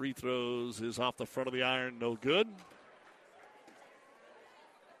 2 free throws is off the front of the iron, no good.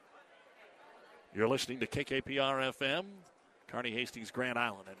 You're listening to KKPR-FM, Kearney Hastings, Grand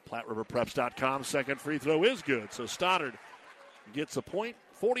Island, and PlatteRiverPreps.com. Second free throw is good, so Stoddard gets a point.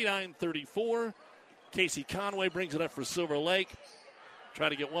 49-34. Casey Conway brings it up for Silver Lake. Try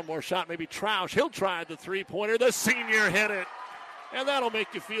to get one more shot, maybe Troush. He'll try the three-pointer. The senior hit it. And that'll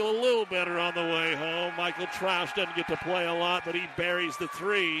make you feel a little better on the way home. Michael Troush doesn't get to play a lot, but he buries the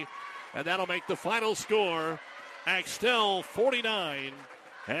 3. And that'll make the final score Axtell 49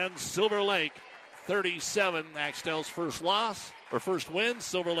 and Silver Lake 37. Axtell's first win,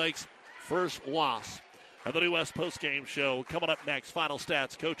 Silver Lake's first loss. And the New West postgame show coming up next. Final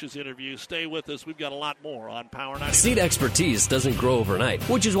stats, coaches interview. Stay with us. We've got a lot more on Power 90. Seed expertise doesn't grow overnight,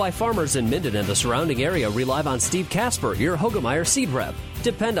 which is why farmers in Minden and the surrounding area rely on Steve Casper, your Hogemeyer seed rep.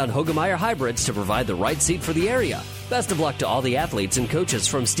 Depend on Hogemeyer hybrids to provide the right seed for the area. Best of luck to all the athletes and coaches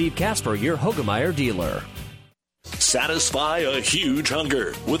from Steve Casper, your Hogemeyer dealer. Satisfy a huge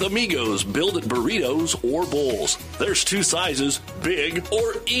hunger with Amigos Build-It Burritos or Bowls. There's 2 sizes, big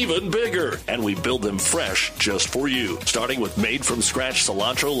or even bigger, and we build them fresh just for you. Starting with made-from-scratch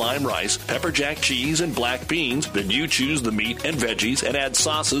cilantro lime rice, pepper jack cheese, and black beans, then you choose the meat and veggies and add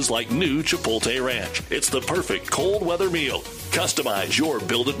sauces like new Chipotle Ranch. It's the perfect cold weather meal. Customize your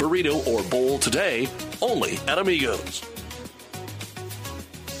Build-It Burrito or Bowl today, only at Amigos.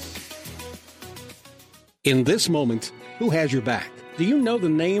 In this moment, who has your back? Do you know the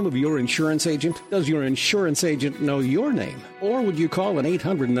name of your insurance agent? Does your insurance agent know your name? Or would you call an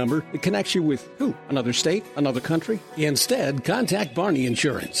 800 number that connects you with who? Another state? Another country? Instead, contact Barney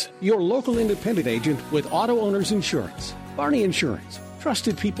Insurance, your local independent agent with auto owner's insurance. Barney Insurance.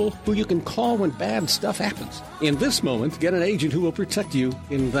 Trusted people who you can call when bad stuff happens. In this moment, get an agent who will protect you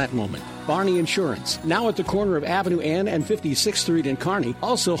in that moment. Barney Insurance, now at the corner of Avenue N and 56th Street in Kearney,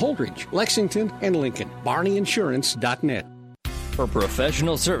 also Holdridge, Lexington, and Lincoln. BarneyInsurance.net. For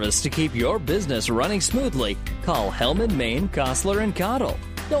professional service to keep your business running smoothly, call Hellman, Maine, Kostler, and Cottle.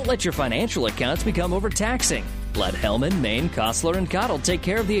 Don't let your financial accounts become overtaxing. Let Hellman, Maine, Kostler, and Cottle take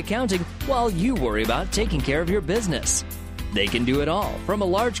care of the accounting while you worry about taking care of your business. They can do it all, from a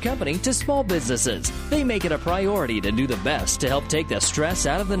large company to small businesses. They make it a priority to do the best to help take the stress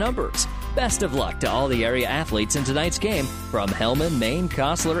out of the numbers. Best of luck to all the area athletes in tonight's game from Hellman, Maine,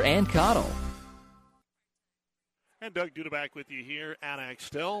 Kostler, and Cottle. And Doug Duda back with you here at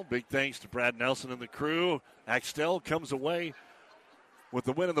Axtell. Big thanks to Brad Nelson and the crew. Axtell comes away with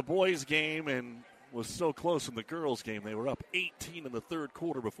the win in the boys' game and was so close in the girls' game. They were up 18 in the third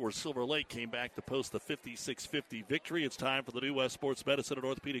quarter before Silver Lake came back to post the 56-50 victory. It's time for the New West Sports Medicine and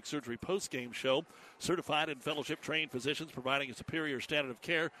Orthopedic Surgery post-game show. Certified and fellowship-trained physicians providing a superior standard of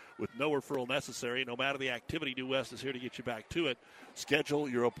care with no referral necessary. No matter the activity, New West is here to get you back to it. Schedule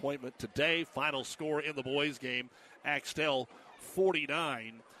your appointment today. Final score in the boys' game, Axtell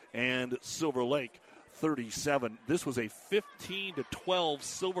 49 and Silver Lake 37. This was a 15-12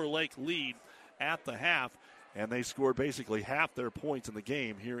 Silver Lake lead at the half, and they scored basically half their points in the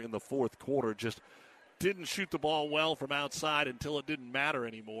game here in the fourth quarter. Just didn't shoot the ball well from outside until it didn't matter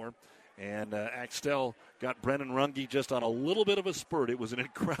anymore. And Axtell got Brennan Runge just on a little bit of a spurt. It was an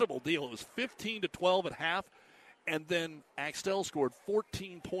incredible deal. It was 15-12 at half, and then Axtell scored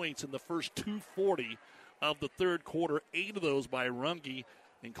 14 points in the first 2:40 of the third quarter, 8 of those by Runge,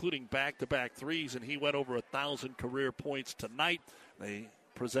 including back-to-back threes, and he went over 1,000 career points tonight. They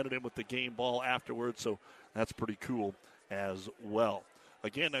presented him with the game ball afterwards, so that's pretty cool as well.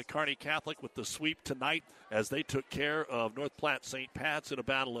 Again, Kearney Catholic with the sweep tonight as they took care of North Platte St. Pat's in a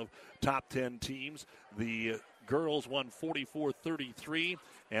battle of top 10 teams. The girls won 44-33,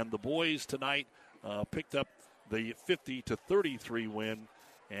 and the boys tonight picked up the 50-33 win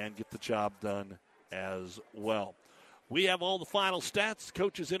and get the job done as well. We have all the final stats,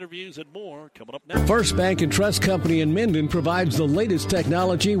 coaches' interviews, and more coming up next. First Bank and Trust Company in Minden provides the latest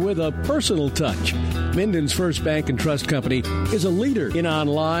technology with a personal touch. Minden's First Bank and Trust Company is a leader in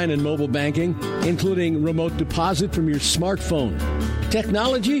online and mobile banking, including remote deposit from your smartphone.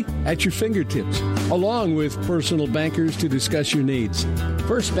 Technology at your fingertips, along with personal bankers to discuss your needs.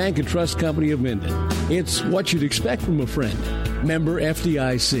 First Bank and Trust Company of Minden. It's what you'd expect from a friend. Member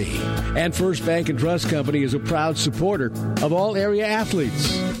FDIC. And First Bank and Trust Company is a proud supporter of all area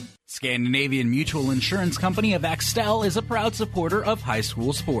athletes. Scandinavian Mutual Insurance Company of Axtell is a proud supporter of high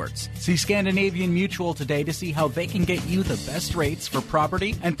school sports. See Scandinavian Mutual today to see how they can get you the best rates for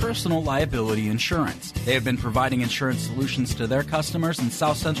property and personal liability insurance. They have been providing insurance solutions to their customers in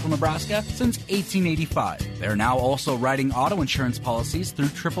South Central Nebraska since 1885. They are now also writing auto insurance policies through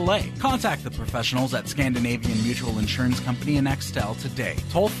AAA. Contact the professionals at Scandinavian Mutual Insurance Company in Axtell today.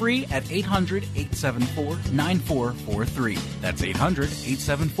 Toll free at 800-874-9443. That's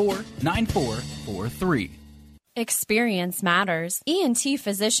 800-874-9443. Experience matters. ENT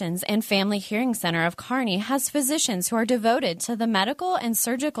Physicians and Family Hearing Center of Kearney has physicians who are devoted to the medical and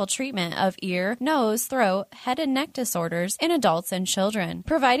surgical treatment of ear, nose, throat, head and neck disorders in adults and children,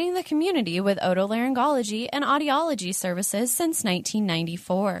 providing the community with otolaryngology and audiology services since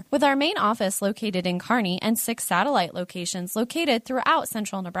 1994. With our main office located in Kearney and 6 satellite locations located throughout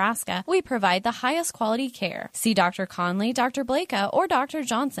central Nebraska, we provide the highest quality care. See Dr. Conley, Dr. Blaka, or Dr.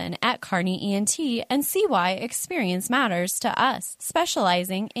 Johnson at Kearney ENT and see why experience matters to us,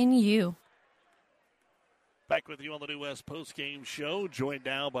 specializing in you. Back with you on the New West postgame show, joined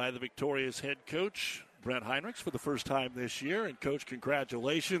now by the Victorious head coach, Brent Heinrichs, for the first time this year. And, Coach,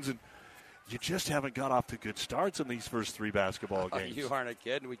 congratulations. And you just haven't got off to good starts in these first 3 basketball games. You aren't a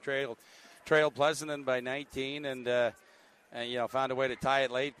kid. We trailed Pleasanton by 19 and found a way to tie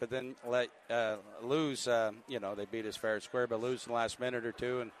it late, but then let lose. They beat us fair and square, but lose in the last minute or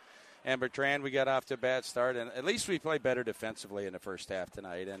two. And Bertrand, we got off to a bad start. And at least we played better defensively in the first half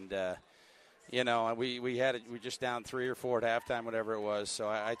tonight. And, we just down 3 or 4 at halftime, whatever it was. So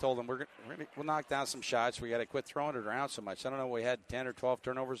I told them we'll knock down some shots. We got to quit throwing it around so much. I don't know. We had 10 or 12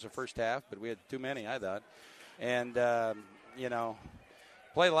 turnovers the first half, but we had too many, I thought. And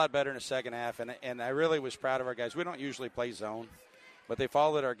played a lot better in the second half. And I really was proud of our guys. We don't usually play zone, but they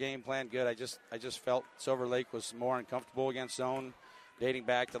followed our game plan good. I just felt Silver Lake was more uncomfortable against zone, dating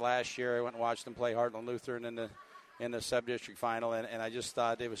back to last year. I went and watched them play Heartland Lutheran in the sub-district final, and I just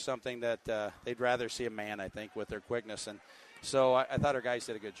thought it was something that they'd rather see a man, I think, with their quickness. And so I thought our guys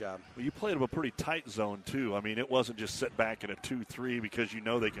did a good job. Well, you played them a pretty tight zone, too. I mean, it wasn't just sit back in a 2-3 because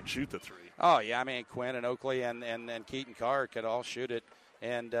they can shoot the 3. Oh, yeah. I mean, Quinn and Oakley and Keaton Carr could all shoot it.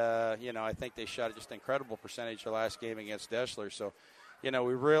 And, I think they shot just an incredible percentage the last game against Deschler. So, we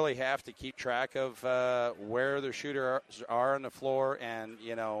really have to keep track of where the shooters are on the floor. And,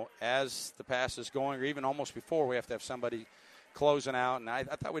 as the pass is going, or even almost before, we have to have somebody closing out. And I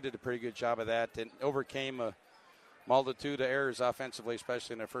thought we did a pretty good job of that and overcame a multitude of errors offensively,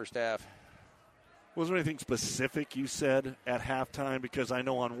 especially in the first half. Was there anything specific you said at halftime? Because I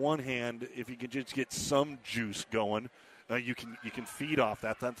know on one hand, if you can just get some juice going, you can feed off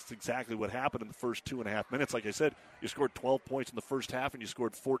that. That's exactly what happened in the first 2.5 minutes. Like I said, you scored 12 points in the first half, and you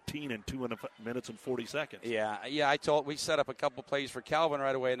scored 14 in 2 minutes and 40 seconds. Yeah. We set up a couple plays for Calvin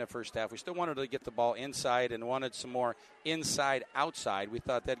right away in the first half. We still wanted to get the ball inside and wanted some more inside-outside. We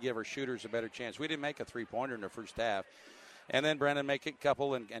thought that'd give our shooters a better chance. We didn't make a three-pointer in the first half. And then Brennan made a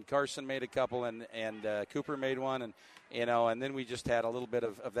couple, and Carson made a couple, and Cooper made one, and then we just had a little bit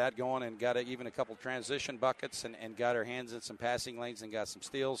of that going and got even a couple transition buckets and got our hands in some passing lanes and got some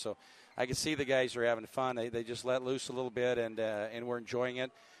steals. So I could see the guys are having fun. They just let loose a little bit, and we're enjoying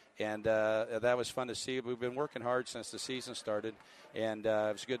it. And that was fun to see. We've been working hard since the season started, and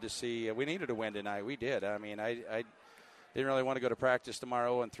it was good to see. We needed a win tonight. We did. I mean, I didn't really want to go to practice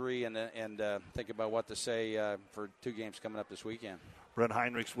tomorrow and 3 and think about what to say for 2 games coming up this weekend. Brent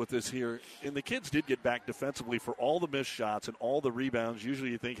Heinrichs with us here. And the kids did get back defensively for all the missed shots and all the rebounds.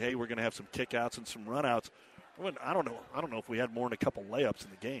 Usually you think, hey, we're going to have some kickouts and some runouts. Well, I don't know if we had more than a couple layups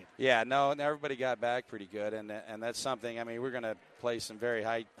in the game. Yeah, no, everybody got back pretty good, and that's something. I mean, we're going to play some very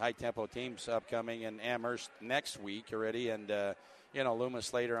high-tempo teams upcoming in Amherst next week already, and,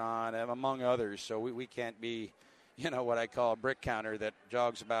 Loomis later on, among others. So we can't be – what I call a brick counter that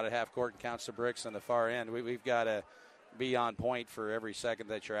jogs about a half court and counts the bricks on the far end. We've got to be on point for every second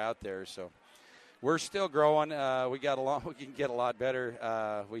that you're out there. So we're still growing. We can get a lot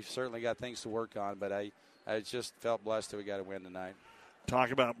better. We've certainly got things to work on, but I just felt blessed that we got a win tonight.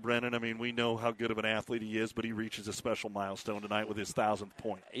 Talk about Brennan. I mean, we know how good of an athlete he is, but he reaches a special milestone tonight with his 1,000th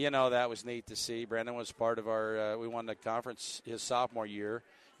point. That was neat to see. Brennan was part of our we won the conference his sophomore year.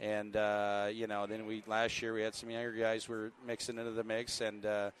 And, then last year we had some younger guys were mixing into the mix, and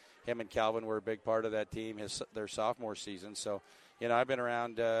him and Calvin were a big part of that team their sophomore season. So, I've been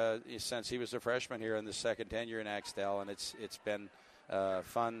around since he was a freshman here in the second tenure in Axtell, and it's been a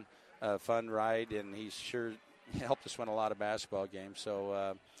fun ride, and he's sure helped us win a lot of basketball games.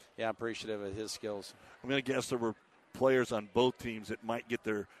 So, I'm appreciative of his skills. I'm going to guess there were players on both teams that might get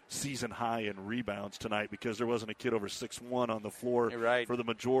their season high in rebounds tonight because there wasn't a kid over 6'1" on the floor for the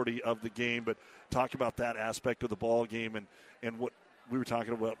majority of the game. But talk about that aspect of the ball game and what we were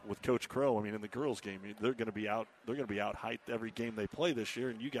talking about with Coach Crow. I mean, in the girls' game, they're going to be out height every game they play this year,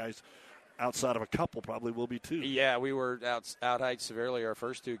 and you guys, outside of a couple, probably will be too. Yeah, we were out height severely our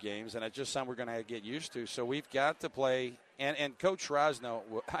first 2 games, and it's just something we're going to get used to. So we've got to play. And Coach Rosno,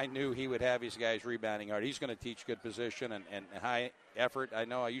 I knew he would have his guys rebounding hard. He's going to teach good position and high effort. I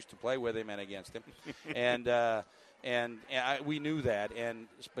know I used to play with him and against him. We knew that.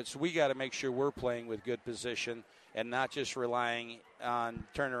 So we got to make sure we're playing with good position and not just relying on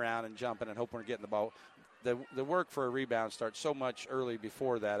turnaround and jumping and hoping we're getting the ball. The work for a rebound starts so much early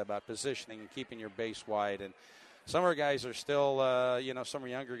before that about positioning and keeping your base wide. And some of our guys are still, some of our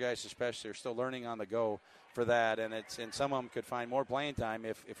younger guys especially are still learning on the go for that, and some of them could find more playing time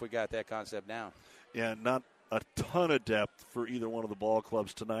if we got that concept down. Yeah, not a ton of depth for either one of the ball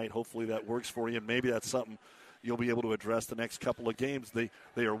clubs tonight. Hopefully that works for you, and maybe that's something you'll be able to address the next couple of games. They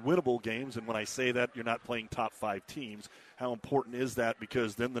are winnable games, and when I say that, you're not playing top 5 teams. How important is that?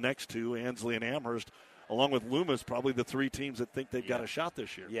 Because then the next 2, Ansley and Amherst, along with Loomis, probably the three teams that think they've got a shot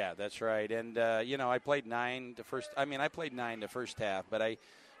this year. Yeah, that's right. And, I played 9 the first half, but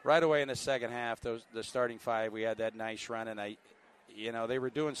right away in the second half, the starting 5, we had that nice run, and they were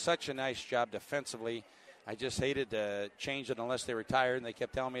doing such a nice job defensively. I just hated to change it unless they were tired, and they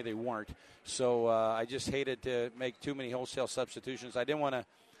kept telling me they weren't. So I just hated to make too many wholesale substitutions. I didn't want to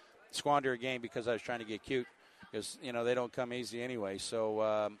squander a game because I was trying to get cute, because, they don't come easy anyway.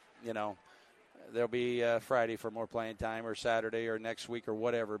 So, there'll be Friday for more playing time, or Saturday, or next week, or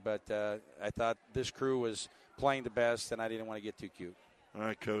whatever. But I thought this crew was playing the best, and I didn't want to get too cute. All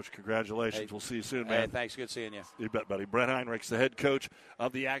right, Coach. Congratulations. We'll see you soon, man. Hey, thanks. Good seeing you. You bet, buddy. Brett Heinrichs, the head coach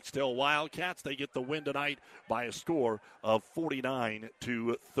of the Axtell Wildcats. They get the win tonight by a score of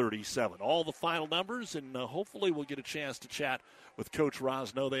 49-37. All the final numbers, and hopefully we'll get a chance to chat with Coach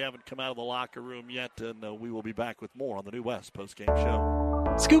Rosno. They haven't come out of the locker room yet, and we will be back with more on the New West postgame show.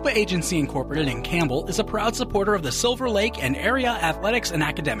 Scuba Agency Incorporated in Campbell is a proud supporter of the Silver Lake and area athletics and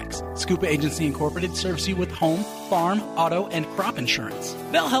academics. Scuba Agency Incorporated serves you with home, farm, auto, and crop insurance.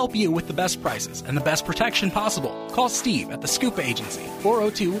 They'll help you with the best prices and the best protection possible. Call Steve at the Scuba Agency,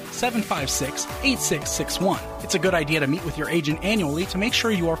 402-756-8661. It's a good idea to meet with your agent annually to make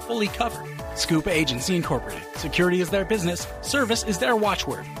sure you are fully covered. Scuba Agency Incorporated. Security is their business. Service is their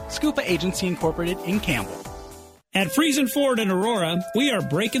watchword. Scuba Agency Incorporated in Campbell. At Friesen Ford in Aurora, we are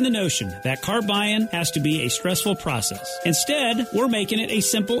breaking the notion that car buying has to be a stressful process. Instead, we're making it a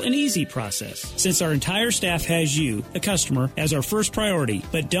simple and easy process, since our entire staff has you, the customer, as our first priority.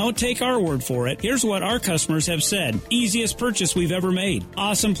 But don't take our word for it. Here's what our customers have said. Easiest purchase we've ever made.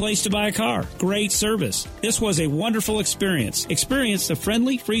 Awesome place to buy a car. Great service. This was a wonderful experience. Experience the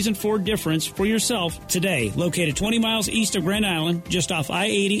friendly Friesen Ford difference for yourself today. Located 20 miles east of Grand Island, just off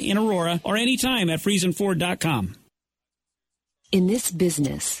I-80 in Aurora, or anytime at FriesenFord.com. In this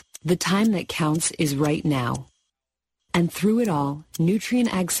business, the time that counts is right now. And through it all, Nutrien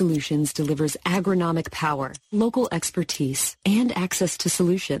Ag Solutions delivers agronomic power, local expertise, and access to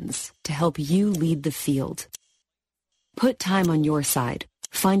solutions to help you lead the field. Put time on your side.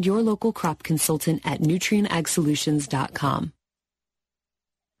 Find your local crop consultant at nutrienagsolutions.com.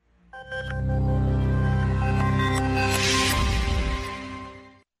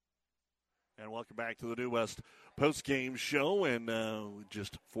 Welcome back to the New West post-game show, and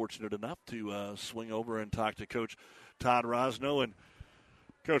just fortunate enough to swing over and talk to Coach Todd Rosno. And,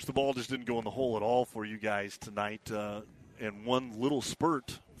 Coach, the ball just didn't go in the hole at all for you guys tonight. And one little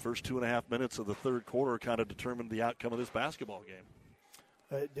spurt, first 2.5 minutes of the third quarter, kind of determined the outcome of this basketball game.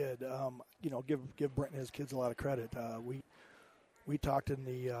 It did. Give Brent and his kids a lot of credit. We talked in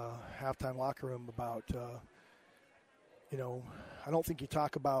the halftime locker room about, I don't think you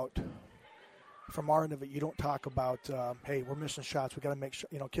talk about – from our end of it, you don't talk about, hey, we're missing shots. We got to make sure,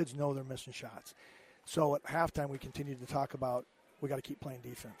 kids know they're missing shots. So at halftime, we continued to talk about we got to keep playing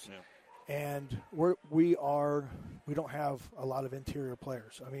defense. Yeah. And we don't have a lot of interior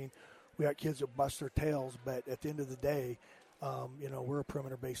players. I mean, we got kids that bust their tails, but at the end of the day, we're a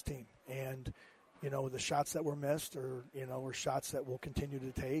perimeter-based team. And, the shots that were missed are shots that we'll continue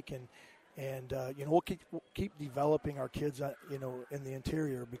to take. And we'll keep developing our kids, in the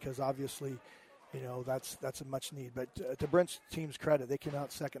interior, because obviously – that's a much need. But to Brent's team's credit, they came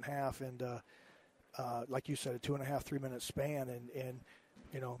out second half and, like you said, a 2.5-3 minute span. And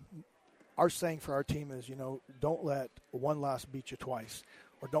our saying for our team is, don't let one loss beat you twice,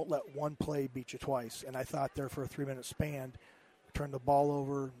 or don't let one play beat you twice. And I thought there for a 3-minute span, turn the ball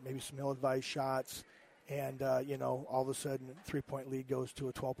over, maybe some ill-advised shots, and, all of a sudden 3-point lead goes to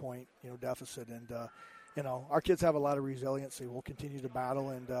a 12-point, deficit. And, our kids have a lot of resiliency. We'll continue to battle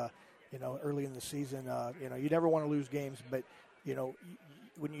and, early in the season, you never want to lose games, but,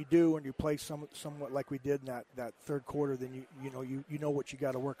 when you do and you play somewhat like we did in that third quarter, then you know what you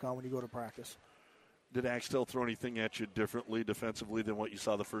got to work on when you go to practice. Did Axtell throw anything at you differently defensively than what you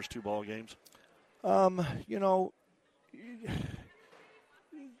saw the first two ball games?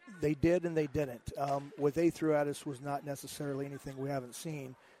 They did and they didn't. What they threw at us was not necessarily anything we haven't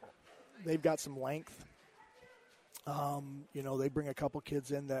seen. They've got some length. They bring a couple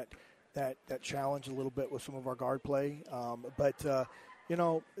kids in that challenge a little bit with some of our guard play.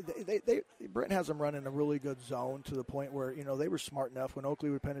 Brent has them running a really good zone to the point where, they were smart enough when Oakley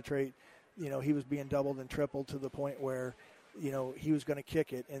would penetrate, he was being doubled and tripled to the point where, he was going to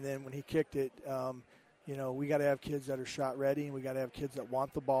kick it. And then when he kicked it, we got to have kids that are shot ready, and we got to have kids that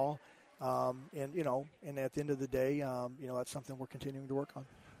want the ball. And at the end of the day, that's something we're continuing to work on.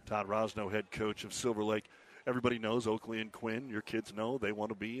 Todd Rosno, head coach of Silver Lake everybody knows Oakley and Quinn, your kids know they want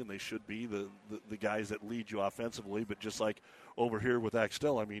to be and they should be the guys that lead you offensively. But just like over here with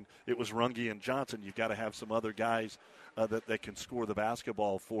Axtell, I mean, it was Runge and Johnson. You've got to have some other guys that can score the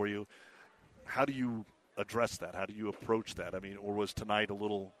basketball for you. How do you address that? How do you approach that? I mean, or was tonight a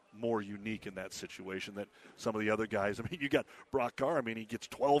little more unique in that situation that some of the other guys? I mean, you got Brock Carr. I mean, he gets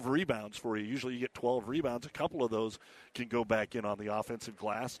 12 rebounds for you. Usually you get 12 rebounds. A couple of those can go back in on the offensive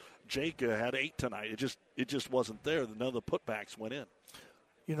glass. Jake had 8 tonight. It just wasn't there. None of the putbacks went in.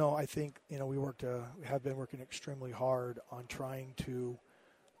 You know, I think, you know, we have been working extremely hard on trying to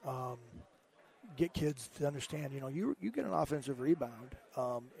get kids to understand, you know, you get an offensive rebound,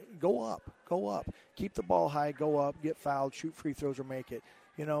 go up, keep the ball high, go up, get fouled, shoot free throws or make it.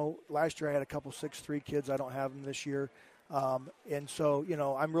 You know, last year I had a couple 6'3" kids. I don't have them this year. And so, you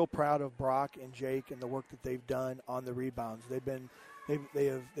know, I'm real proud of Brock and Jake and the work that they've done on the rebounds. They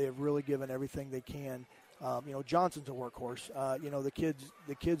have really given everything they can. You know, Johnson's a workhorse. You know, the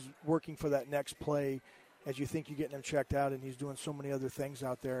kids working for that next play as you think you're getting him checked out, and he's doing so many other things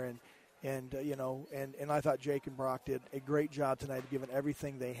out there. And you know, and I thought Jake and Brock did a great job tonight, giving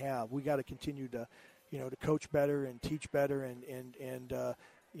everything they have. We got to continue to, you know, to coach better and teach better and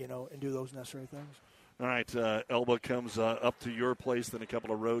you know, and do those necessary things. All right, Elba comes up to your place, then a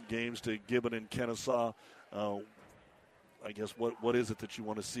couple of road games to Gibbon and Kennesaw. I guess what is it that you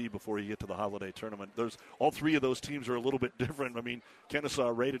want to see before you get to the holiday tournament? There's all three of those teams are a little bit different. I mean, Kennesaw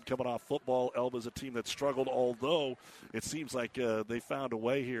rated coming off football. Elba's a team that struggled, although it seems like they found a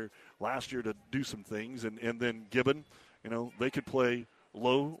way here last year to do some things. And then Gibbon, you know, they could play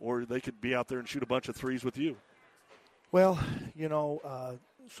low or they could be out there and shoot a bunch of threes with you. Well, you know,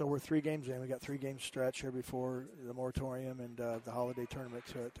 so we're 3 games in. We got 3 games stretch here before the moratorium and the holiday tournament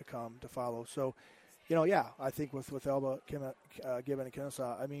to follow. So, you know, yeah, I think with Elba, Gibbon, and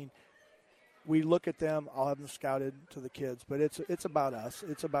Kennesaw, I mean, we look at them. I'll have them scouted to the kids, but it's about us.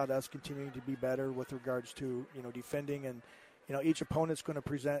 It's about us continuing to be better with regards to, you know, defending, and you know, each opponent's going to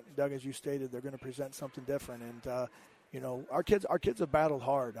present. Doug, as you stated, they're going to present something different, and you know, our kids have battled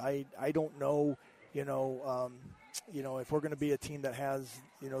hard. I don't know, you know, if we're going to be a team that has,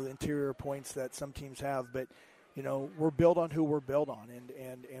 you know, the interior points that some teams have, but you know, we're built on who we're built on,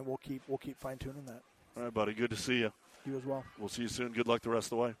 and we'll keep fine tuning that. All right, buddy. Good to see you. You as well. We'll see you soon. Good luck the rest of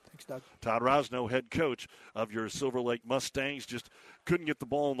the way. Thanks, Doug. Todd Rosno, head coach of your Silver Lake Mustangs, just couldn't get the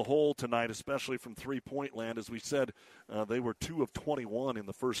ball in the hole tonight, especially from three-point land. As we said, they were 2 of 21 in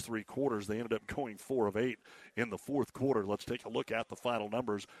the first 3 quarters. They ended up going 4 of 8 in the fourth quarter. Let's take a look at the final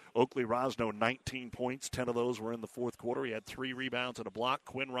numbers. Oakley Rosno, 19 points. 10 of those were in the fourth quarter. He had 3 rebounds and a block.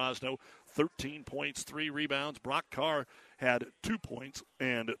 Quinn Rosno, 13 points, 3 rebounds. Brock Carr had 2 points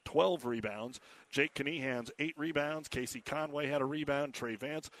and 12 rebounds. Jake Kneehan's 8 rebounds. Casey Conway had a rebound. Trey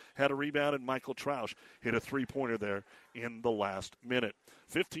Vance had a rebound. And Michael Troush hit a 3-pointer there in the last minute.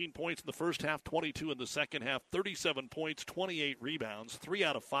 15 points in the first half, 22 in the second half, 37 points, 28 rebounds, 3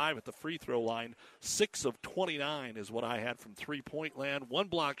 out of 5 at the free throw line. 6 of 29 is what I had from three-point land. 1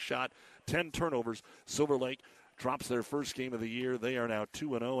 block shot, 10 turnovers. Silver Lake drops their first game of the year. They are now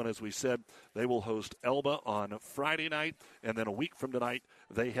 2-0, and as we said, they will host Elba on Friday night, and then a week from tonight,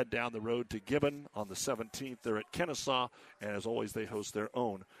 they head down the road to Gibbon on the 17th. They're at Kennesaw, and as always, they host their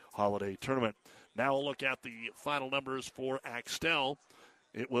own holiday tournament. Now we'll look at the final numbers for Axtell.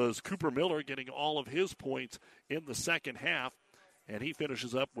 It was Cooper Miller getting all of his points in the second half, and he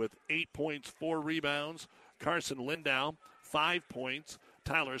finishes up with 8 points, 4 rebounds. Carson Lindow, 5 points.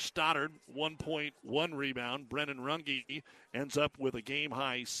 Tyler Stoddard, 1 point, 1 rebound. Brennan Runge ends up with a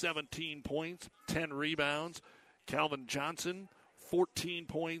game-high 17 points, 10 rebounds. Calvin Johnson, 14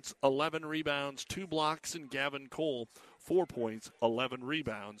 points, 11 rebounds, 2 blocks. And Gavin Cole, 4 points, 11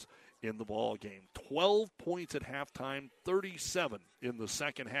 rebounds in the ball game. 12 points at halftime, 37 in the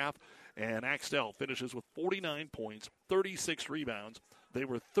second half. And Axtell finishes with 49 points, 36 rebounds. They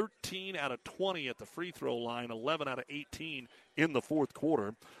were 13 out of 20 at the free throw line, 11 out of 18 in the fourth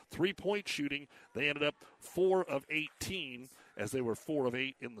quarter. 3-point shooting, they ended up 4 of 18 as they were 4 of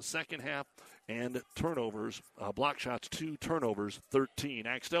 8 in the second half. And turnovers, block shots 2, turnovers 13.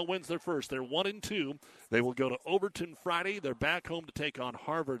 Axtell wins their first. They're 1-2. They will go to Overton Friday. They're back home to take on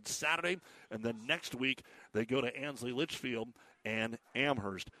Harvard Saturday. And then next week they go to Ansley Litchfield and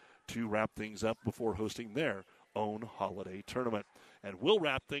Amherst to wrap things up before hosting their own holiday tournament. And we'll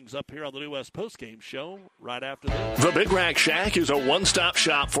wrap things up here on the New West postgame show right after this. The Big Rack Shack is a one-stop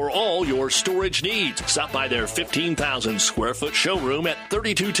shop for all your storage needs. Stop by their 15,000-square-foot showroom at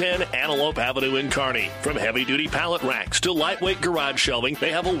 3210 Antelope Avenue in Kearney. From heavy-duty pallet racks to lightweight garage shelving,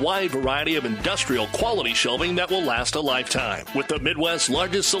 they have a wide variety of industrial quality shelving that will last a lifetime. With the Midwest's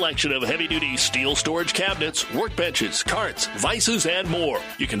largest selection of heavy-duty steel storage cabinets, workbenches, carts, vices, and more.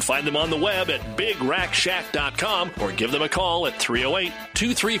 You can find them on the web at BigRackShack.com or give them a call at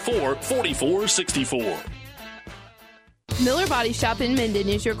 308-234-4464. Miller Body Shop in Minden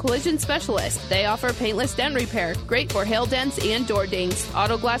is your collision specialist. They offer paintless dent repair, great for hail dents and door dings,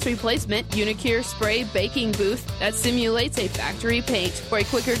 auto glass replacement, Unicure spray baking booth that simulates a factory paint for a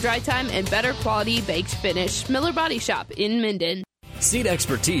quicker dry time and better quality baked finish. Miller Body Shop in Minden. Seed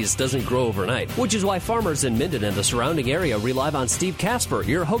expertise doesn't grow overnight, which is why farmers in Minden and the surrounding area rely on Steve Casper,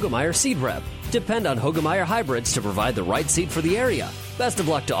 your Hogemeyer seed rep. Depend on Hogemeyer hybrids to provide the right seed for the area. Best of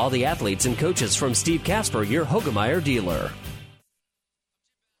luck to all the athletes and coaches from Steve Casper, your Hogemeyer dealer.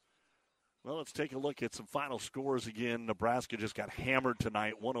 Well, let's take a look at some final scores again. Nebraska just got hammered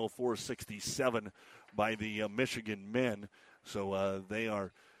tonight, 104-67 by the Michigan men. So they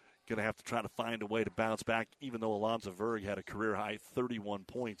are going to have to try to find a way to bounce back, even though Alonzo Verg had a career-high 31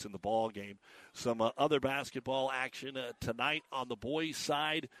 points in the ball game. Some other basketball action tonight on the boys'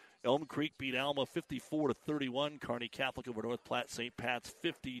 side. Elm Creek beat Alma 54-31. Kearney Catholic over North Platte St. Pat's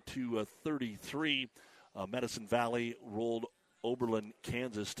 50-33. Medicine Valley rolled Oberlin,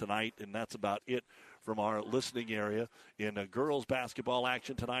 Kansas tonight, and that's about it from our listening area. In girls basketball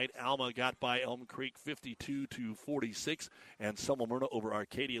action tonight, Alma got by Elm Creek 52-46, and Selma Myrna over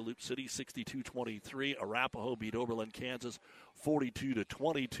Arcadia Loop City 62-23. Arapahoe beat Oberlin, Kansas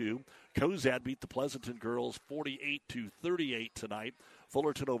 42-22. Cozad beat the Pleasanton girls 48-38 tonight.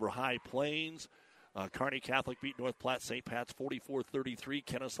 Fullerton over High Plains. Kearney Catholic beat North Platte St. Pat's 44-33.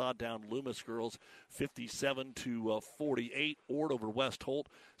 Kennesaw down Loomis girls 57-48. Ord over West Holt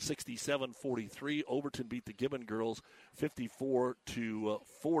 67-43. Overton beat the Gibbon girls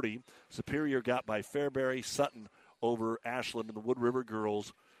 54-40. Superior got by Fairbury. Sutton over Ashland, and the Wood River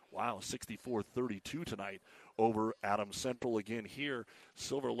girls, 64-32 tonight over Adams Central. Again here,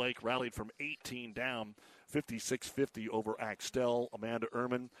 Silver Lake rallied from 18 down, 56-50 over Axtell. Amanda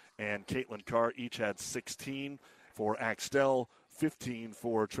Ehrman and Caitlin Carr each had 16 for Axtell, 15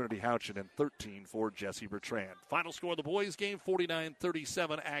 for Trinity Houchin, and 13 for Jesse Bertrand. Final score of the boys' game,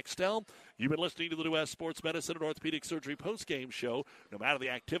 49-37 Axtell. You've been listening to the New West Sports Medicine and Orthopedic Surgery post-game show. No matter the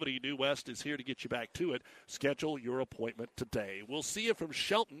activity, New West is here to get you back to it. Schedule your appointment today. We'll see you from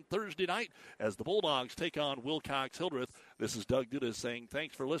Shelton Thursday night as the Bulldogs take on Wilcox-Hildreth. This is Doug Dudas saying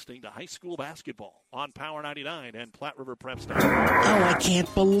thanks for listening to high school basketball on Power 99 and PlatteRiverPreps.com. Oh, I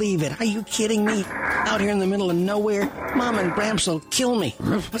can't believe it. Are you kidding me? Out here in the middle of nowhere, Mom and Gramps will kill me.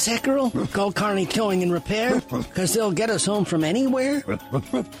 What's that, girl? Call Kearney Towing and Repair? Because they'll get us home from anywhere?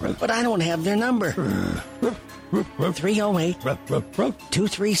 But I don't have their number.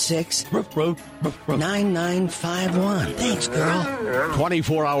 308-236-9951. Thanks, girl.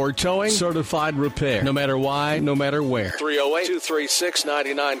 24-hour towing, certified repair. No matter why, no matter where.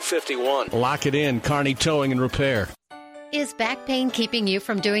 308-236-9951. Lock it in, Kearney Towing and Repair. Is back pain keeping you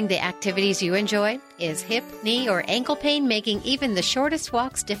from doing the activities you enjoy? Is hip, knee, or ankle pain making even the shortest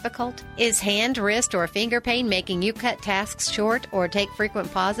walks difficult? Is hand, wrist, or finger pain making you cut tasks short or take frequent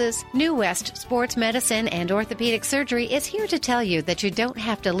pauses? New West Sports Medicine and Orthopedic Surgery is here to tell you that you don't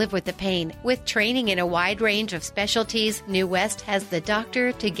have to live with the pain. With training in a wide range of specialties, New West has the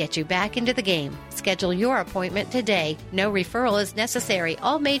doctor to get you back into the game. Schedule your appointment today. No referral is necessary.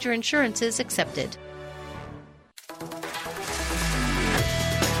 All major insurances accepted.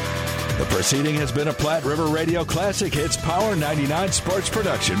 The proceeding has been a Platte River Radio Classic Hits Power 99 sports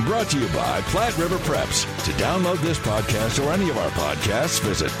production brought to you by Platte River Preps. To download this podcast or any of our podcasts,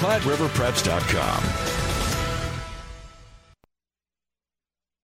 visit PlatteRiverPreps.com.